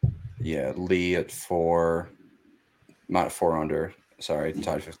on. Yeah, Lee at 4, not at 4 under. Sorry,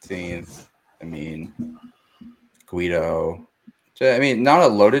 tied 15th. I mean, Guido. So, I mean, not a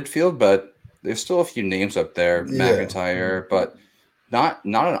loaded field, but there's still a few names up there. Yeah. McIntyre, but not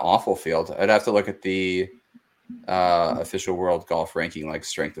an awful field. I'd have to look at the official world golf ranking, like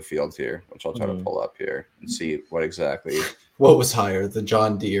strength of field here, which I'll try to pull up here and see what exactly. What was higher, the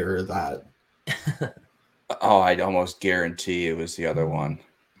John Deere or that? I'd almost guarantee it was the other one.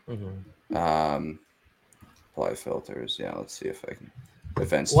 Apply filters. Yeah, let's see if I can.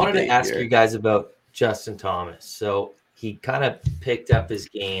 Events. Wanted to ask you guys about Justin Thomas. So he kind of picked up his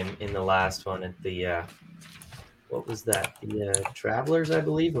game in the last one at the what was that? The Travelers, I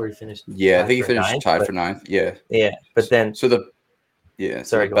believe, where he finished. Yeah, I think he finished tied for 9th. Yeah. Yeah, but then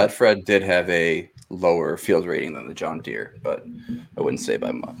Betfred did have a lower field rating than the John Deere, but I wouldn't say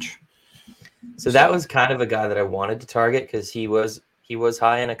by much. So that was kind of a guy that I wanted to target because he was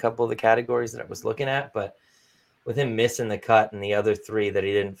high in a couple of the categories that I was looking at, but with him missing the cut and the other 3 that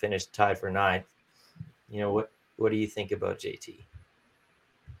he didn't finish tied for 9th, what do you think about JT?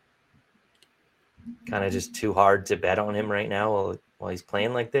 Kind of just too hard to bet on him right now while he's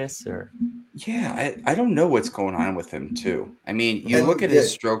playing like this, or? Yeah, I don't know what's going on with him too. I mean, you look at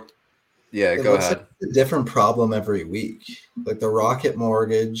his stroke. Yeah, go ahead. Like a different problem every week. Like the Rocket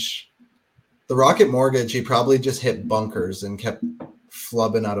Mortgage, he probably just hit bunkers and kept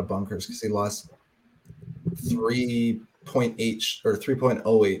flubbing out of bunkers because he lost 3.8 or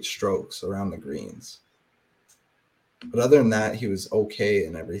 3.08 strokes around the greens. But other than that, he was okay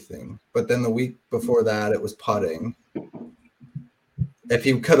and everything. But then the week before that, it was putting. If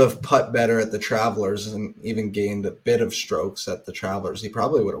he could have putt better at the Travelers and even gained a bit of strokes at the Travelers, he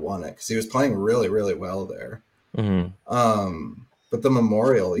probably would have won it because he was playing really, really well there. But the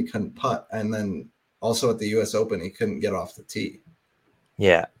Memorial, he couldn't putt. And then also at the U.S. Open, he couldn't get off the tee.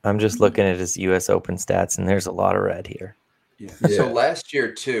 Yeah, I'm just looking at his U.S. Open stats, and there's a lot of red here. Yeah. So last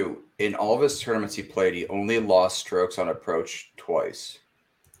year, too, in all of his tournaments he played, he only lost strokes on approach twice.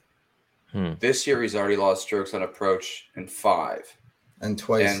 This year, he's already lost strokes on approach in 5. And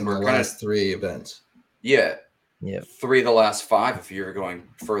twice in the last 3 events. Yeah. 3 of the last 5, if you're going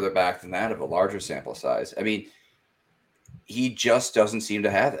further back than that, of a larger sample size. I mean, he just doesn't seem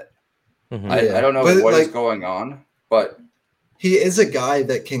to have it. I don't know what is going on, but he is a guy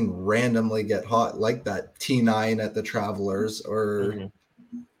that can randomly get hot, like that T9 at the Travelers or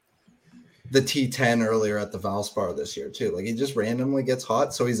the T10 earlier at the Valspar this year too. Like he just randomly gets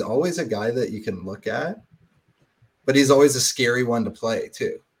hot, so he's always a guy that you can look at, but he's always a scary one to play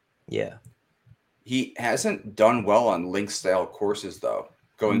too. Yeah, he hasn't done well on link style courses though.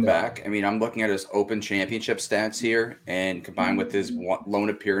 Going back, I mean, I'm looking at his Open Championship stats here, and combined with his lone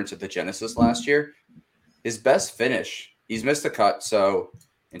appearance at the Genesis last year, his best finish. He's missed the cut. So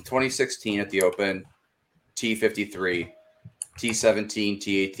in 2016 at the Open, T53, T17,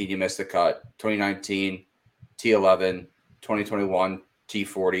 T18, he missed the cut. 2019, T11, 2021,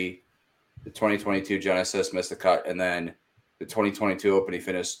 T40, the 2022 Genesis missed the cut. And then the 2022 Open, he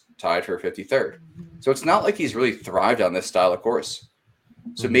finished tied for 53rd. So it's not like he's really thrived on this style of course.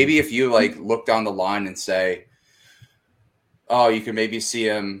 So maybe if you like look down the line and say, oh, you can maybe see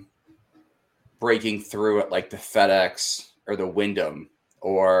him breaking through at like the FedEx or the Wyndham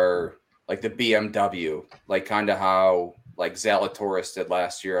or like the BMW, like kind of how like Zalatoris did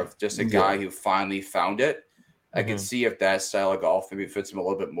last year, of just a guy who finally found it. I could see if that style of golf maybe fits him a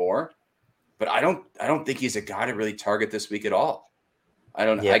little bit more, but I don't think he's a guy to really target this week at all.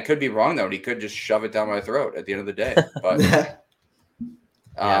 I could be wrong though, and he could just shove it down my throat at the end of the day. But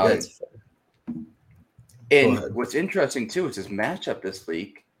and what's interesting too is his matchup this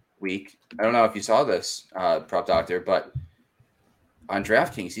week. I don't know if you saw this, Prop Doctor, but on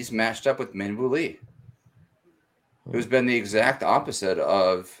DraftKings, he's matched up with Min Woo Lee, who's been the exact opposite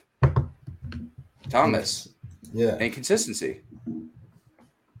of Thomas. Yeah. And consistency.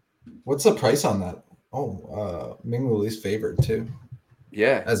 What's the price on that? Oh, Min Woo Lee's favored too.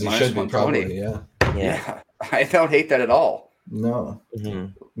 Yeah. As he should be, probably. Yeah. I don't hate that at all. No.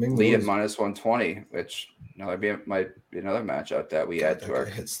 Lee at minus 120, which might be another matchup that we add to our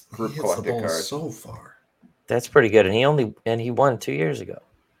group collected card. So far. That's pretty good. And he won 2 years ago.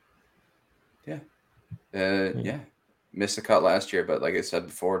 Yeah. Missed the cut last year, but like I said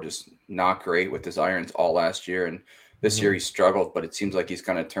before, just not great with his irons all last year. And this year he struggled, but it seems like he's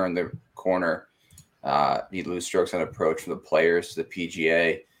kind of turned the corner. He'd lose strokes on approach from the Players to the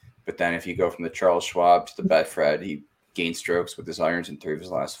PGA. But then if you go from the Charles Schwab to the Betfred, he gained strokes with his irons in 3 of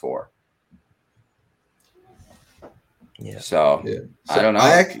his last 4. So I don't know.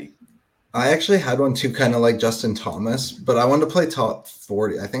 I actually had one too, kind of like Justin Thomas, but I wanted to play top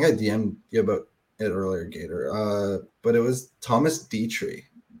 40. I think I DM'd you about it earlier, Gator. But it was Thomas Dietrich.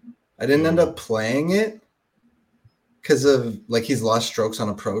 I didn't end up playing it because of like he's lost strokes on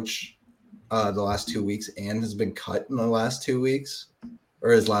approach the last 2 weeks and has been cut in the last 2 weeks,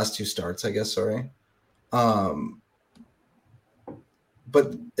 or his last 2 starts, I guess. Sorry.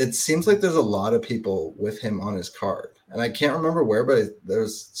 But it seems like there's a lot of people with him on his card. And I can't remember where, but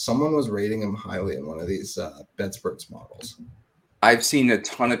someone was rating him highly in one of these BetSperts models. I've seen a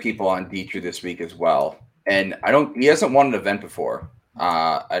ton of people on Dietrich this week as well. And he hasn't won an event before.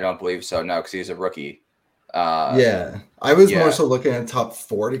 I don't believe so. No, because he's a rookie. I was more so looking at top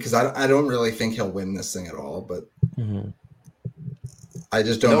 40 because I don't really think he'll win this thing at all. But I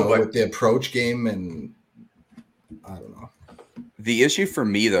just don't know with the approach game, and I don't know. The issue for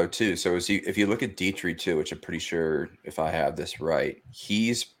me, though, too, so if you look at Dietrich, too, which I'm pretty sure, if I have this right,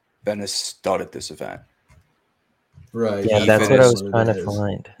 he's been a stud at this event. Right. Yeah, that's what I was trying to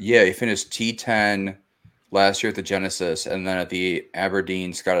find. Yeah, he finished T10 last year at the Genesis, and then at the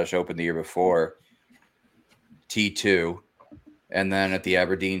Aberdeen Scottish Open the year before, T2, and then at the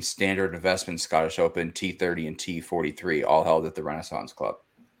Aberdeen Standard Investment Scottish Open, T30 and T43, all held at the Renaissance Club.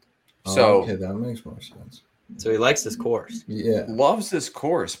 So okay, that makes more sense. So he likes this course. Yeah. Loves this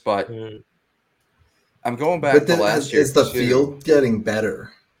course, but I'm going back to last year. Is the field getting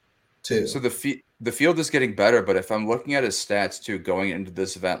better, too? So the field is getting better, but if I'm looking at his stats, too, going into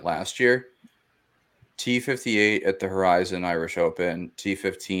this event last year, T58 at the Horizon Irish Open,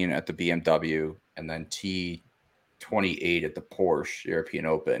 T15 at the BMW, and then T28 at the Porsche European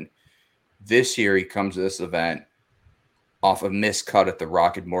Open. This year, he comes to this event off a missed cut at the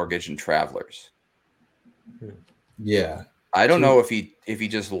Rocket Mortgage and Travelers. Yeah. I don't know if he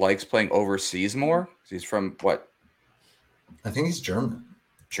just likes playing overseas more. He's from what? I think he's German.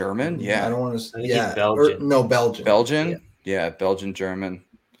 German? Yeah. I don't want to. Yeah. Belgian. Belgian. Belgian? Yeah, Belgian, German.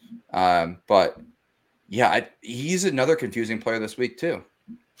 But yeah, he's another confusing player this week too,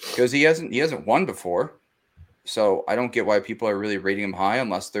 because he hasn't won before. So I don't get why people are really rating him high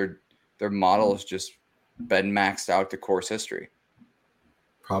unless their model has just been maxed out to course history.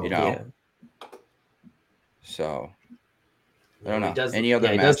 Probably. So I don't know. Any other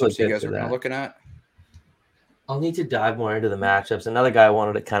matchups you guys are looking at? I'll need to dive more into the matchups. Another guy I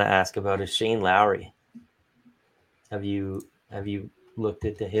wanted to kind of ask about is Shane Lowry. Have you looked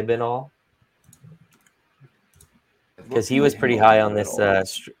into him at all? Because he was pretty high on this.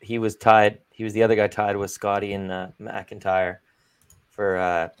 He was tied. He was the other guy tied with Scotty and McIntyre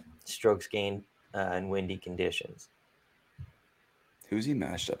for strokes gained in windy conditions. Who's he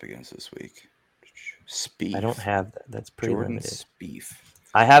matched up against this week? Spieth. I don't have that. That's pretty Jordan limited. Spieth.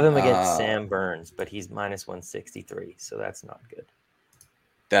 I have him against Sam Burns, but he's minus 163, so that's not good.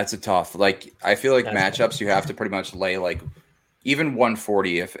 That's a tough. Like I feel like matchups you have to pretty much lay like even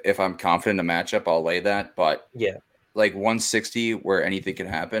 140. If I'm confident in a matchup, I'll lay that. But yeah, like 160 where anything can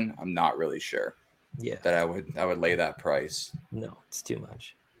happen, I'm not really sure. Yeah, that I would lay that price. No, it's too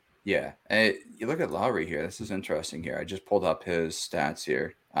much. Yeah, and you look at Lowry here. This is interesting here. I just pulled up his stats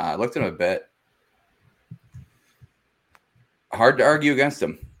here. I looked at him a bit. Hard to argue against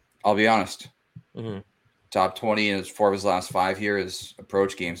him. I'll be honest. Mm-hmm. Top 20 in 4 of his last 5 years.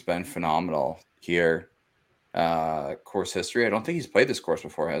 Approach game's been phenomenal here. Course history. I don't think he's played this course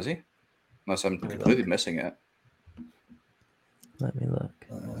before, has he? Unless I'm completely missing it. Let me look.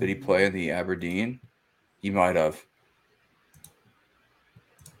 Did he play in the Aberdeen? He might have.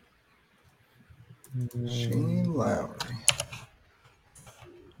 Shane Lowry.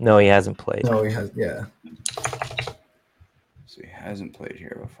 No, he hasn't played. No, he has. Yeah. So he hasn't played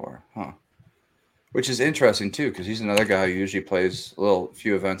here before, huh? Which is interesting too, because he's another guy who usually plays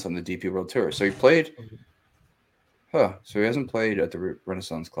few events on the DP World Tour. So he played, So he hasn't played at the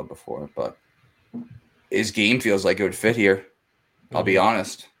Renaissance Club before, but his game feels like it would fit here. I'll be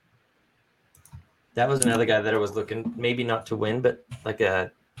honest. That was another guy that I was looking, maybe not to win, but like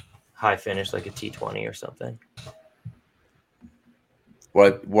a high finish, like a T20 or something.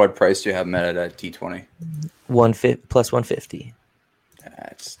 What price do you have him at T20? Plus 150.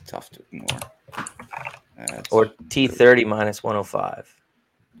 That's tough to ignore. Or T30 minus 105.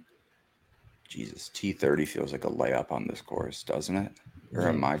 Jesus, T30 feels like a layup on this course, doesn't it? Or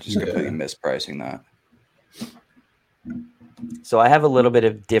am I just completely mispricing that? So I have a little bit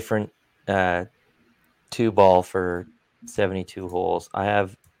of different 2-ball for 72 holes. I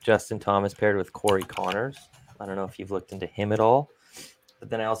have Justin Thomas paired with Corey Connors. I don't know if you've looked into him at all. But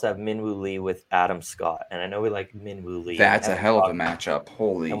then I also have Minwoo Lee with Adam Scott. And I know we like Minwoo Lee. That's a hell of a matchup.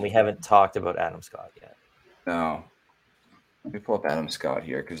 Holy. And we haven't talked about Adam Scott yet. No. Let me pull up Adam Scott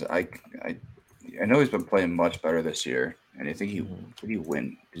here because I know he's been playing much better this year. And I think did he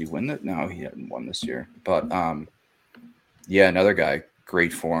win? Did he win that? No, he hadn't won this year. But yeah, another guy,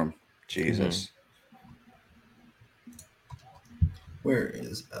 great form. Jesus. Where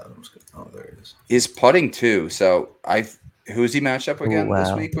is Adam Scott? Oh, there he is. He's putting too. So who's he matched up again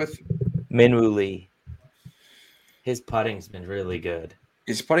this week with? Minwoo Lee. His putting's been really good.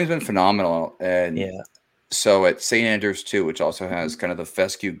 His putting's been phenomenal. And so at St. Andrews too, which also has kind of the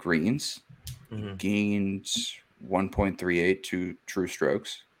fescue greens, gained 1.38 to true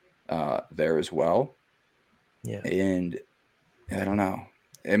strokes there as well. Yeah. And I don't know.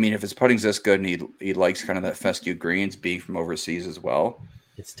 I mean, if his putting's this good and he likes kind of that fescue greens being from overseas as well,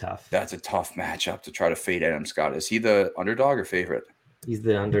 it's tough. That's a tough matchup to try to fade Adam Scott. Is he the underdog or favorite? He's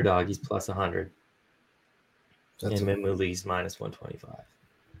the underdog. He's plus 100. And Minwoo Lee's minus 125.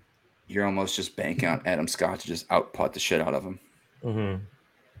 You're almost just banking on Adam Scott to just outputt the shit out of him. Mm-hmm.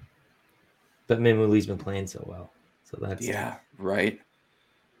 But Minwoo Lee's been playing so well. So that's right.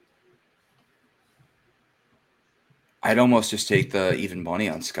 I'd almost just take the even money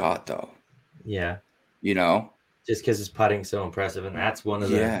on Scott, though. Yeah. You know? Just because his putting's so impressive. And that's one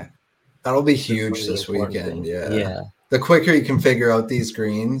of the... That'll be huge this weekend. Yeah. The quicker you can figure out these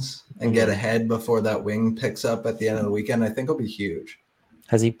greens and get ahead before that wing picks up at the end of the weekend, I think will be huge.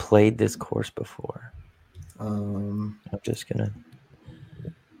 Has he played this course before? I'm just going to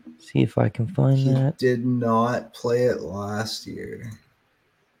see if I can find that. He did not play it last year.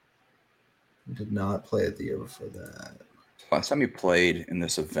 He did not play it the year before that. Last time he played in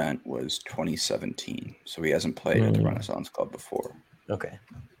this event was 2017. So he hasn't played at the Renaissance Club before. Okay.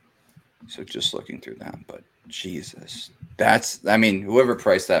 So just looking through that, but Jesus, whoever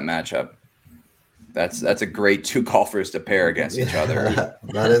priced that matchup, that's a great two golfers to pair against each other.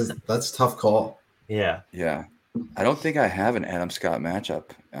 That's a tough call. Yeah. Yeah. I don't think I have an Adam Scott matchup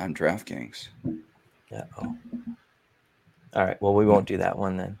on DraftKings. Yeah. Oh. All right. Well, we won't do that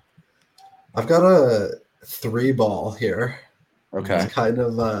one then. I've got a 3-ball here. Okay. It's kind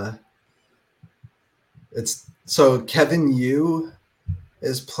of so Kevin Yu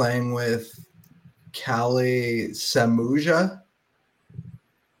is playing with Kali Samuja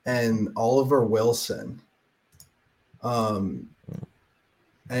and Oliver Wilson. And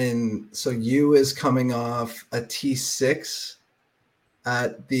so Yu is coming off a T6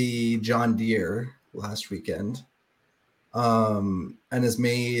 at the John Deere last weekend. And has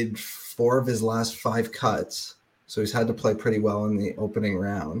made 4 of his last 5 cuts. So he's had to play pretty well in the opening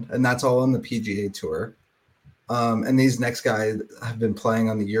round. And that's all on the PGA Tour. And these next guys have been playing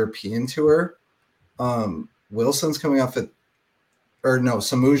on the European Tour. Wilson's coming off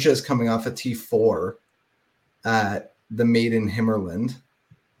Samuja is coming off a T4 at the Maiden Himmerland.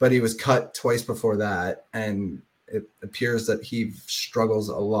 But he was cut twice before that. And it appears that he struggles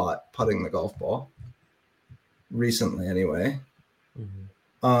a lot putting the golf ball. Recently, anyway.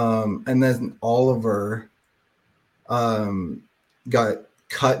 And then Oliver got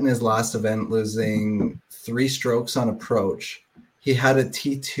cut in his last event, losing 3 strokes on approach he had a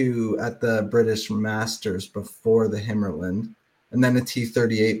T2 at the British Masters before the Himmerland, and then a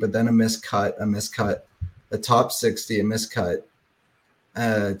T38, but then a miscut, a top 60, a miscut,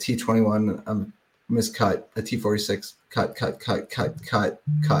 a T21, a miscut, a T46,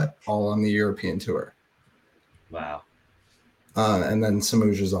 cut, all on the European Tour. Wow. And then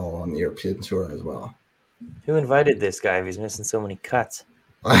Samuja's all on the European Tour as well. Who invited this guy if he's missing so many cuts?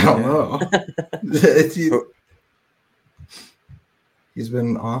 I don't know. He's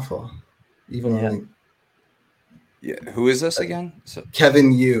been awful. Even on who is this again?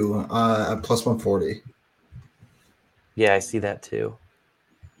 Kevin Yu at plus 140. Yeah, I see that too.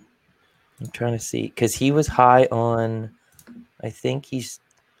 I'm trying to see because he was high on. I think he's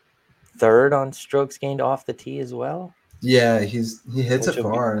third on strokes gained off the tee as well. Yeah, he hits it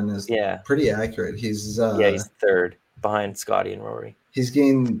far and is pretty accurate. He's third behind Scotty and Rory. He's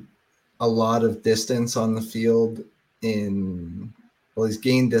gained a lot of distance on the field he's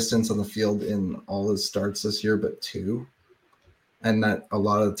gained distance on the field in all his starts this year, but 2. And that a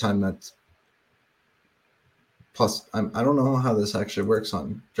lot of the time that's plus, I don't know how this actually works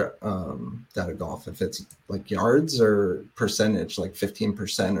on data golf, if it's like yards or percentage, like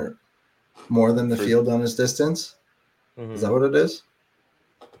 15% or more than the field on his distance. Mm-hmm. Is that what it is?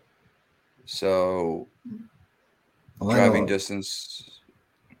 So driving distance.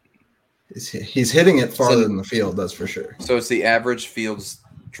 He's hitting it farther than the field, that's for sure. So it's the average field's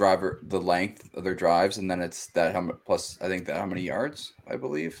driver, the length of their drives, and then it's that plus I think that how many yards, I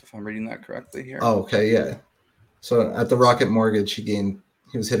believe, if I'm reading that correctly here. Oh, okay, yeah. So at the Rocket Mortgage, he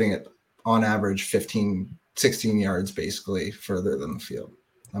was hitting it on average 16 yards basically further than the field.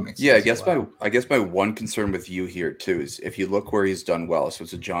 That makes sense. I guess my one concern with you here too is if you look where he's done well, so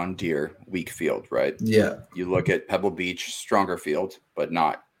it's a John Deere weak field, right? Yeah. You look at Pebble Beach, stronger field, but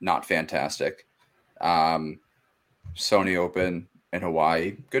not fantastic. Sony Open in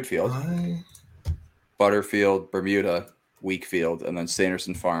Hawaii, good field. Butterfield, Bermuda, weak field, and then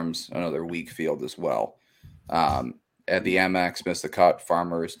Sanderson Farms, another weak field as well. At the MX, missed the cut,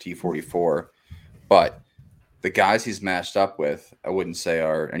 Farmers, T44. But the guys he's matched up with, I wouldn't say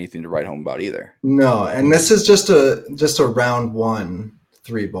are anything to write home about either. No, and this is just a round 1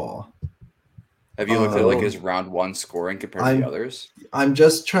 3-ball. Have you looked at like his round 1 scoring compared to the others? I'm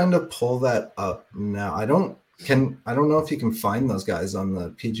just trying to pull that up now. I don't know if you can find those guys on the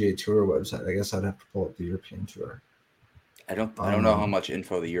PGA Tour website. I guess I'd have to pull up the European Tour. I don't know how much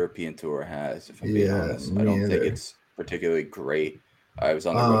info the European Tour has, if I'm being honest. I don't think it's particularly great. I was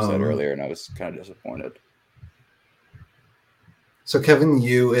on their website earlier and I was kind of disappointed. So Kevin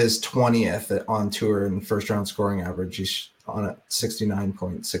Yu is 20th on tour in first round scoring average. He's on at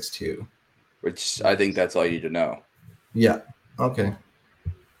 69.62. Which I think that's all you need to know. Yeah. Okay.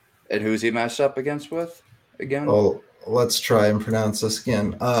 And who's he matched up against with again? Well, let's try and pronounce this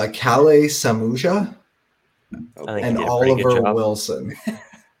again. Kale Samuja and Oliver Wilson.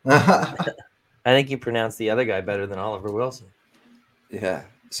 I think you pronounced the other guy better than Oliver Wilson. Yeah.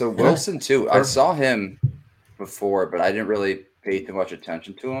 So Wilson too. I saw him before, but I didn't really pay too much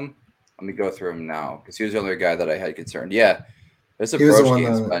attention to him. Let me go through him now because he was the only guy that I had concerned. Yeah. This approach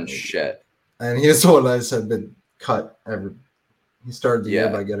game's been shit. And he was the one I said been cut he started the year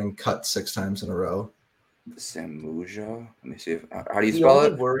by getting cut 6 times in a row. Samuja. Let me see how do you spell it? The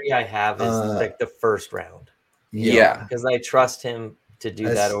only worry I have is like the first round. Yeah. Because I trust him to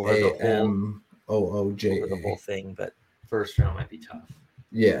do that over the whole thing, but first round might be tough.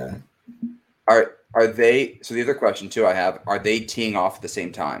 Yeah. Are they so the other question too I have, are they teeing off at the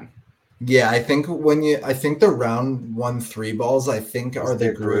same time? Yeah, I think the round 1 3-balls, I think are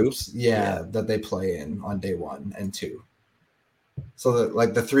the groups that they play in on day 1 and 2. So that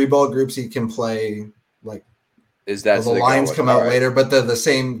like the 3-ball groups you can play like is that the lines come out later, but they're the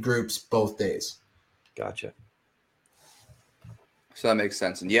same groups both days. Gotcha. So that makes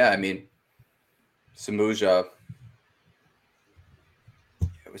sense. And yeah, I mean Samuja,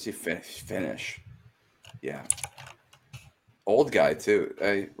 was he finish? Yeah. Old guy too,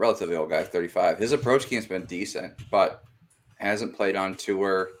 a relatively old guy, 35. His approach game's been decent, but hasn't played on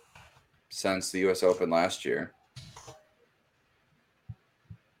tour since the U.S. Open last year.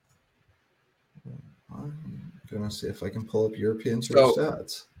 I'm gonna see if I can pull up European Tour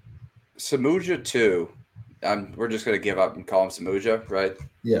stats. Samuja too. We're just gonna give up and call him Samuja, right?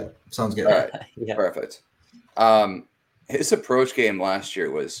 Yeah, sounds good. All right, Perfect. His approach game last year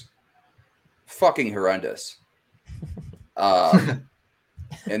was fucking horrendous.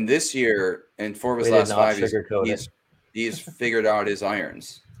 And this year, and 4 of his last 5, he's figured out his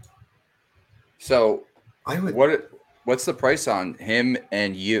irons. So, what's the price on him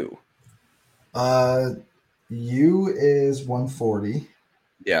and you? U is 140.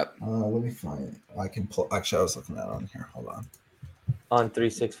 Yeah. Let me find it. I can pull. Actually, I was looking at it on here. Hold on. On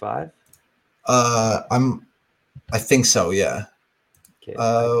 365. I think so. Yeah. Okay.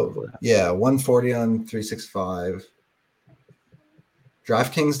 Yeah, 140 on 365.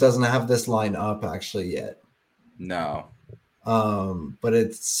 DraftKings doesn't have this line up actually yet. No. But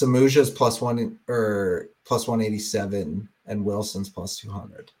it's Samuja's +1 or plus 187 and Wilson's plus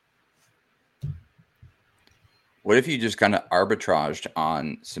 200. What if you just kind of arbitraged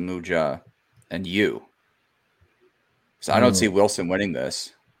on Samuja and you? So I don't see Wilson winning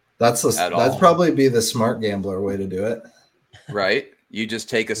this. That'd probably be the smart gambler way to do it. Right? You just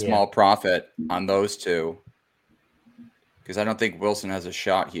take a small profit on those two. Because I don't think Wilson has a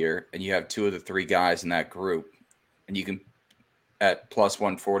shot here. And you have two of the three guys in that group. And you can, at plus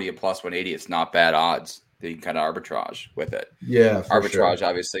 140 and plus 180, it's not bad odds that you can kind of arbitrage with it. Yeah, for arbitrage, sure.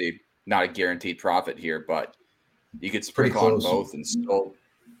 Obviously, not a guaranteed profit here, but you could sprinkle on both and still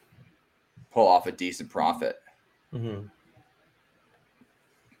pull off a decent profit. Mm-hmm.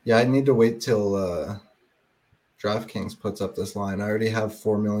 Yeah, I need to wait till DraftKings puts up this line. I already have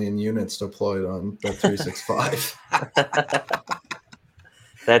 4 million units deployed on Bet365.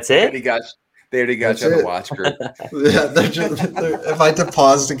 That's it? They already got you on the watch group. Yeah, if I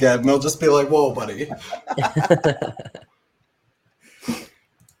deposit again, they'll just be like, whoa, buddy.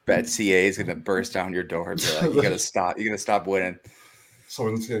 BetCA is going to burst down your door and be like, you got to stop. You got to stop winning.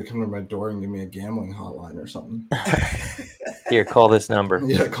 Someone's going to come to my door and give me a gambling hotline or something. Here, call this number.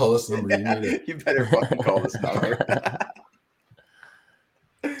 Yeah, call this number. You need it. You better fucking call this number.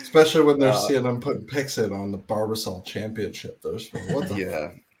 Especially when they're seeing I'm putting picks in on the Barabasol championship. What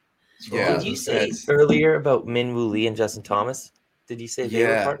the Yeah. Did you say earlier about Minwoo Lee and Justin Thomas? Did you say they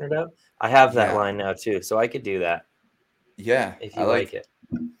were partnered up? I have that line now too, so I could do that. Yeah, if you like it.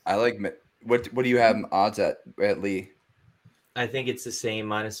 I like what do you have odds at Lee? I think it's the same,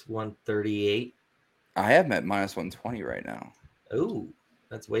 minus 138. I have him at minus 120 right now. Oh,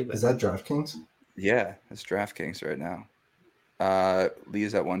 that's way better. Is that DraftKings? Yeah, it's DraftKings right now. Lee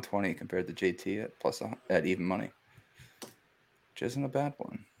is at 120 compared to JT at even money, which isn't a bad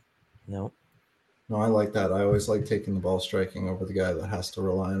one. No, I like that. I always like taking the ball striking over the guy that has to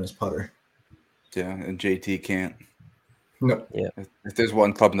rely on his putter. Yeah, and JT can't. No. Yeah. If there's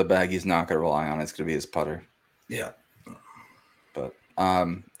one club in the bag he's not going to rely on, it's going to be his putter. Yeah. But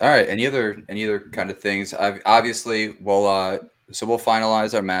all right. Any other kind of things? Obviously, we'll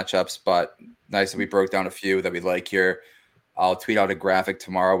finalize our matchups. But nice that we broke down a few that we like here. I'll tweet out a graphic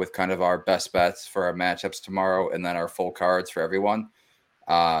tomorrow with kind of our best bets for our matchups tomorrow, and then our full cards for everyone.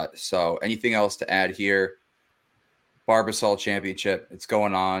 So anything else to add here? Barabasol Championship, it's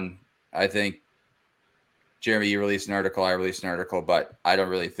going on. I think, Jeremy, you released an article, I released an article, but I don't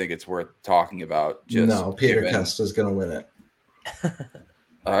really think it's worth talking about. Peter Kest is going to win it.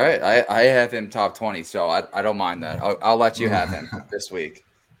 All right. I have him top 20, so I don't mind that. I'll let you have him this week.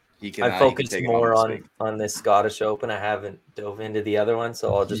 I focused more on this Scottish Open. I haven't dove into the other one,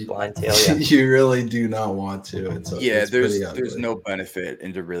 so I'll just blind tail you. You really do not want to. There's no benefit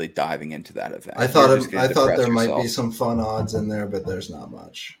into really diving into that event. I thought there might be some fun odds in there, but there's not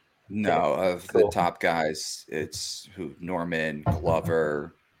much. No, of the top guys, it's Norman,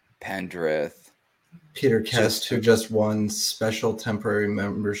 Glover, Pendrith, Peter Kest, who just won special temporary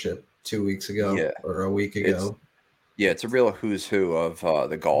membership 2 weeks ago or a week ago. It's a real who's who of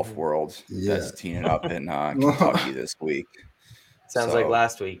the golf world that's teeing up in Kentucky this week. Sounds like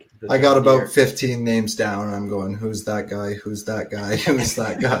last week. I got about 15 names down, and I'm going, who's that guy? Who's that guy? Who's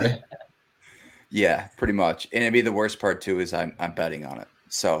that guy? Yeah, pretty much. And it'd be the worst part, too, is I'm betting on it.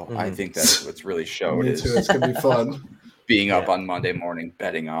 So I think that's what's really showed. Me too. It's going to be fun. Being up on Monday morning,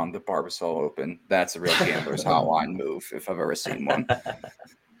 betting on the Barabasol Open. That's a real gambler's hotline move, if I've ever seen one.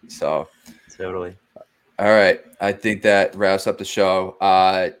 So totally. All right. I think that wraps up the show.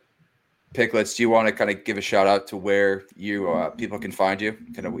 Picklets, do you want to kind of give a shout out to where you people can find you?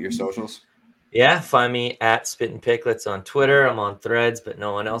 Kind of your socials? Yeah, find me at Spittin' Picklets on Twitter. I'm on Threads, but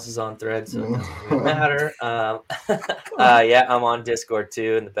no one else is on Threads, so it doesn't really matter. I'm on Discord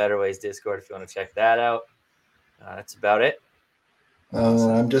too, in the Better Ways Discord if you want to check that out. That's about it.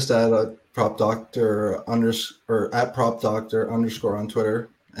 I'm just at Prop Doctor at Prop Doctor _ on Twitter,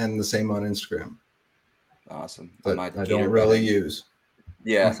 and the same on Instagram. Awesome. But I don't really use.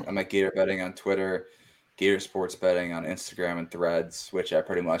 Yeah, I'm at Gator Betting on Twitter, Gator Sports Betting on Instagram and Threads, which I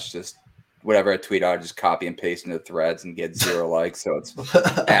pretty much just whatever I tweet out, I just copy and paste into Threads and get 0 likes. So it's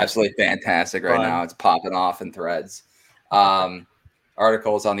absolutely fantastic right now. It's popping off in Threads.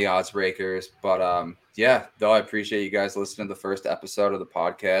 Articles on the odds breakers. But though I appreciate you guys listening to the first episode of the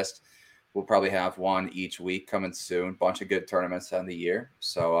podcast. We'll probably have one each week coming soon. Bunch of good tournaments on the year.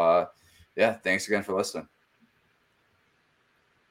 So, yeah, thanks again for listening.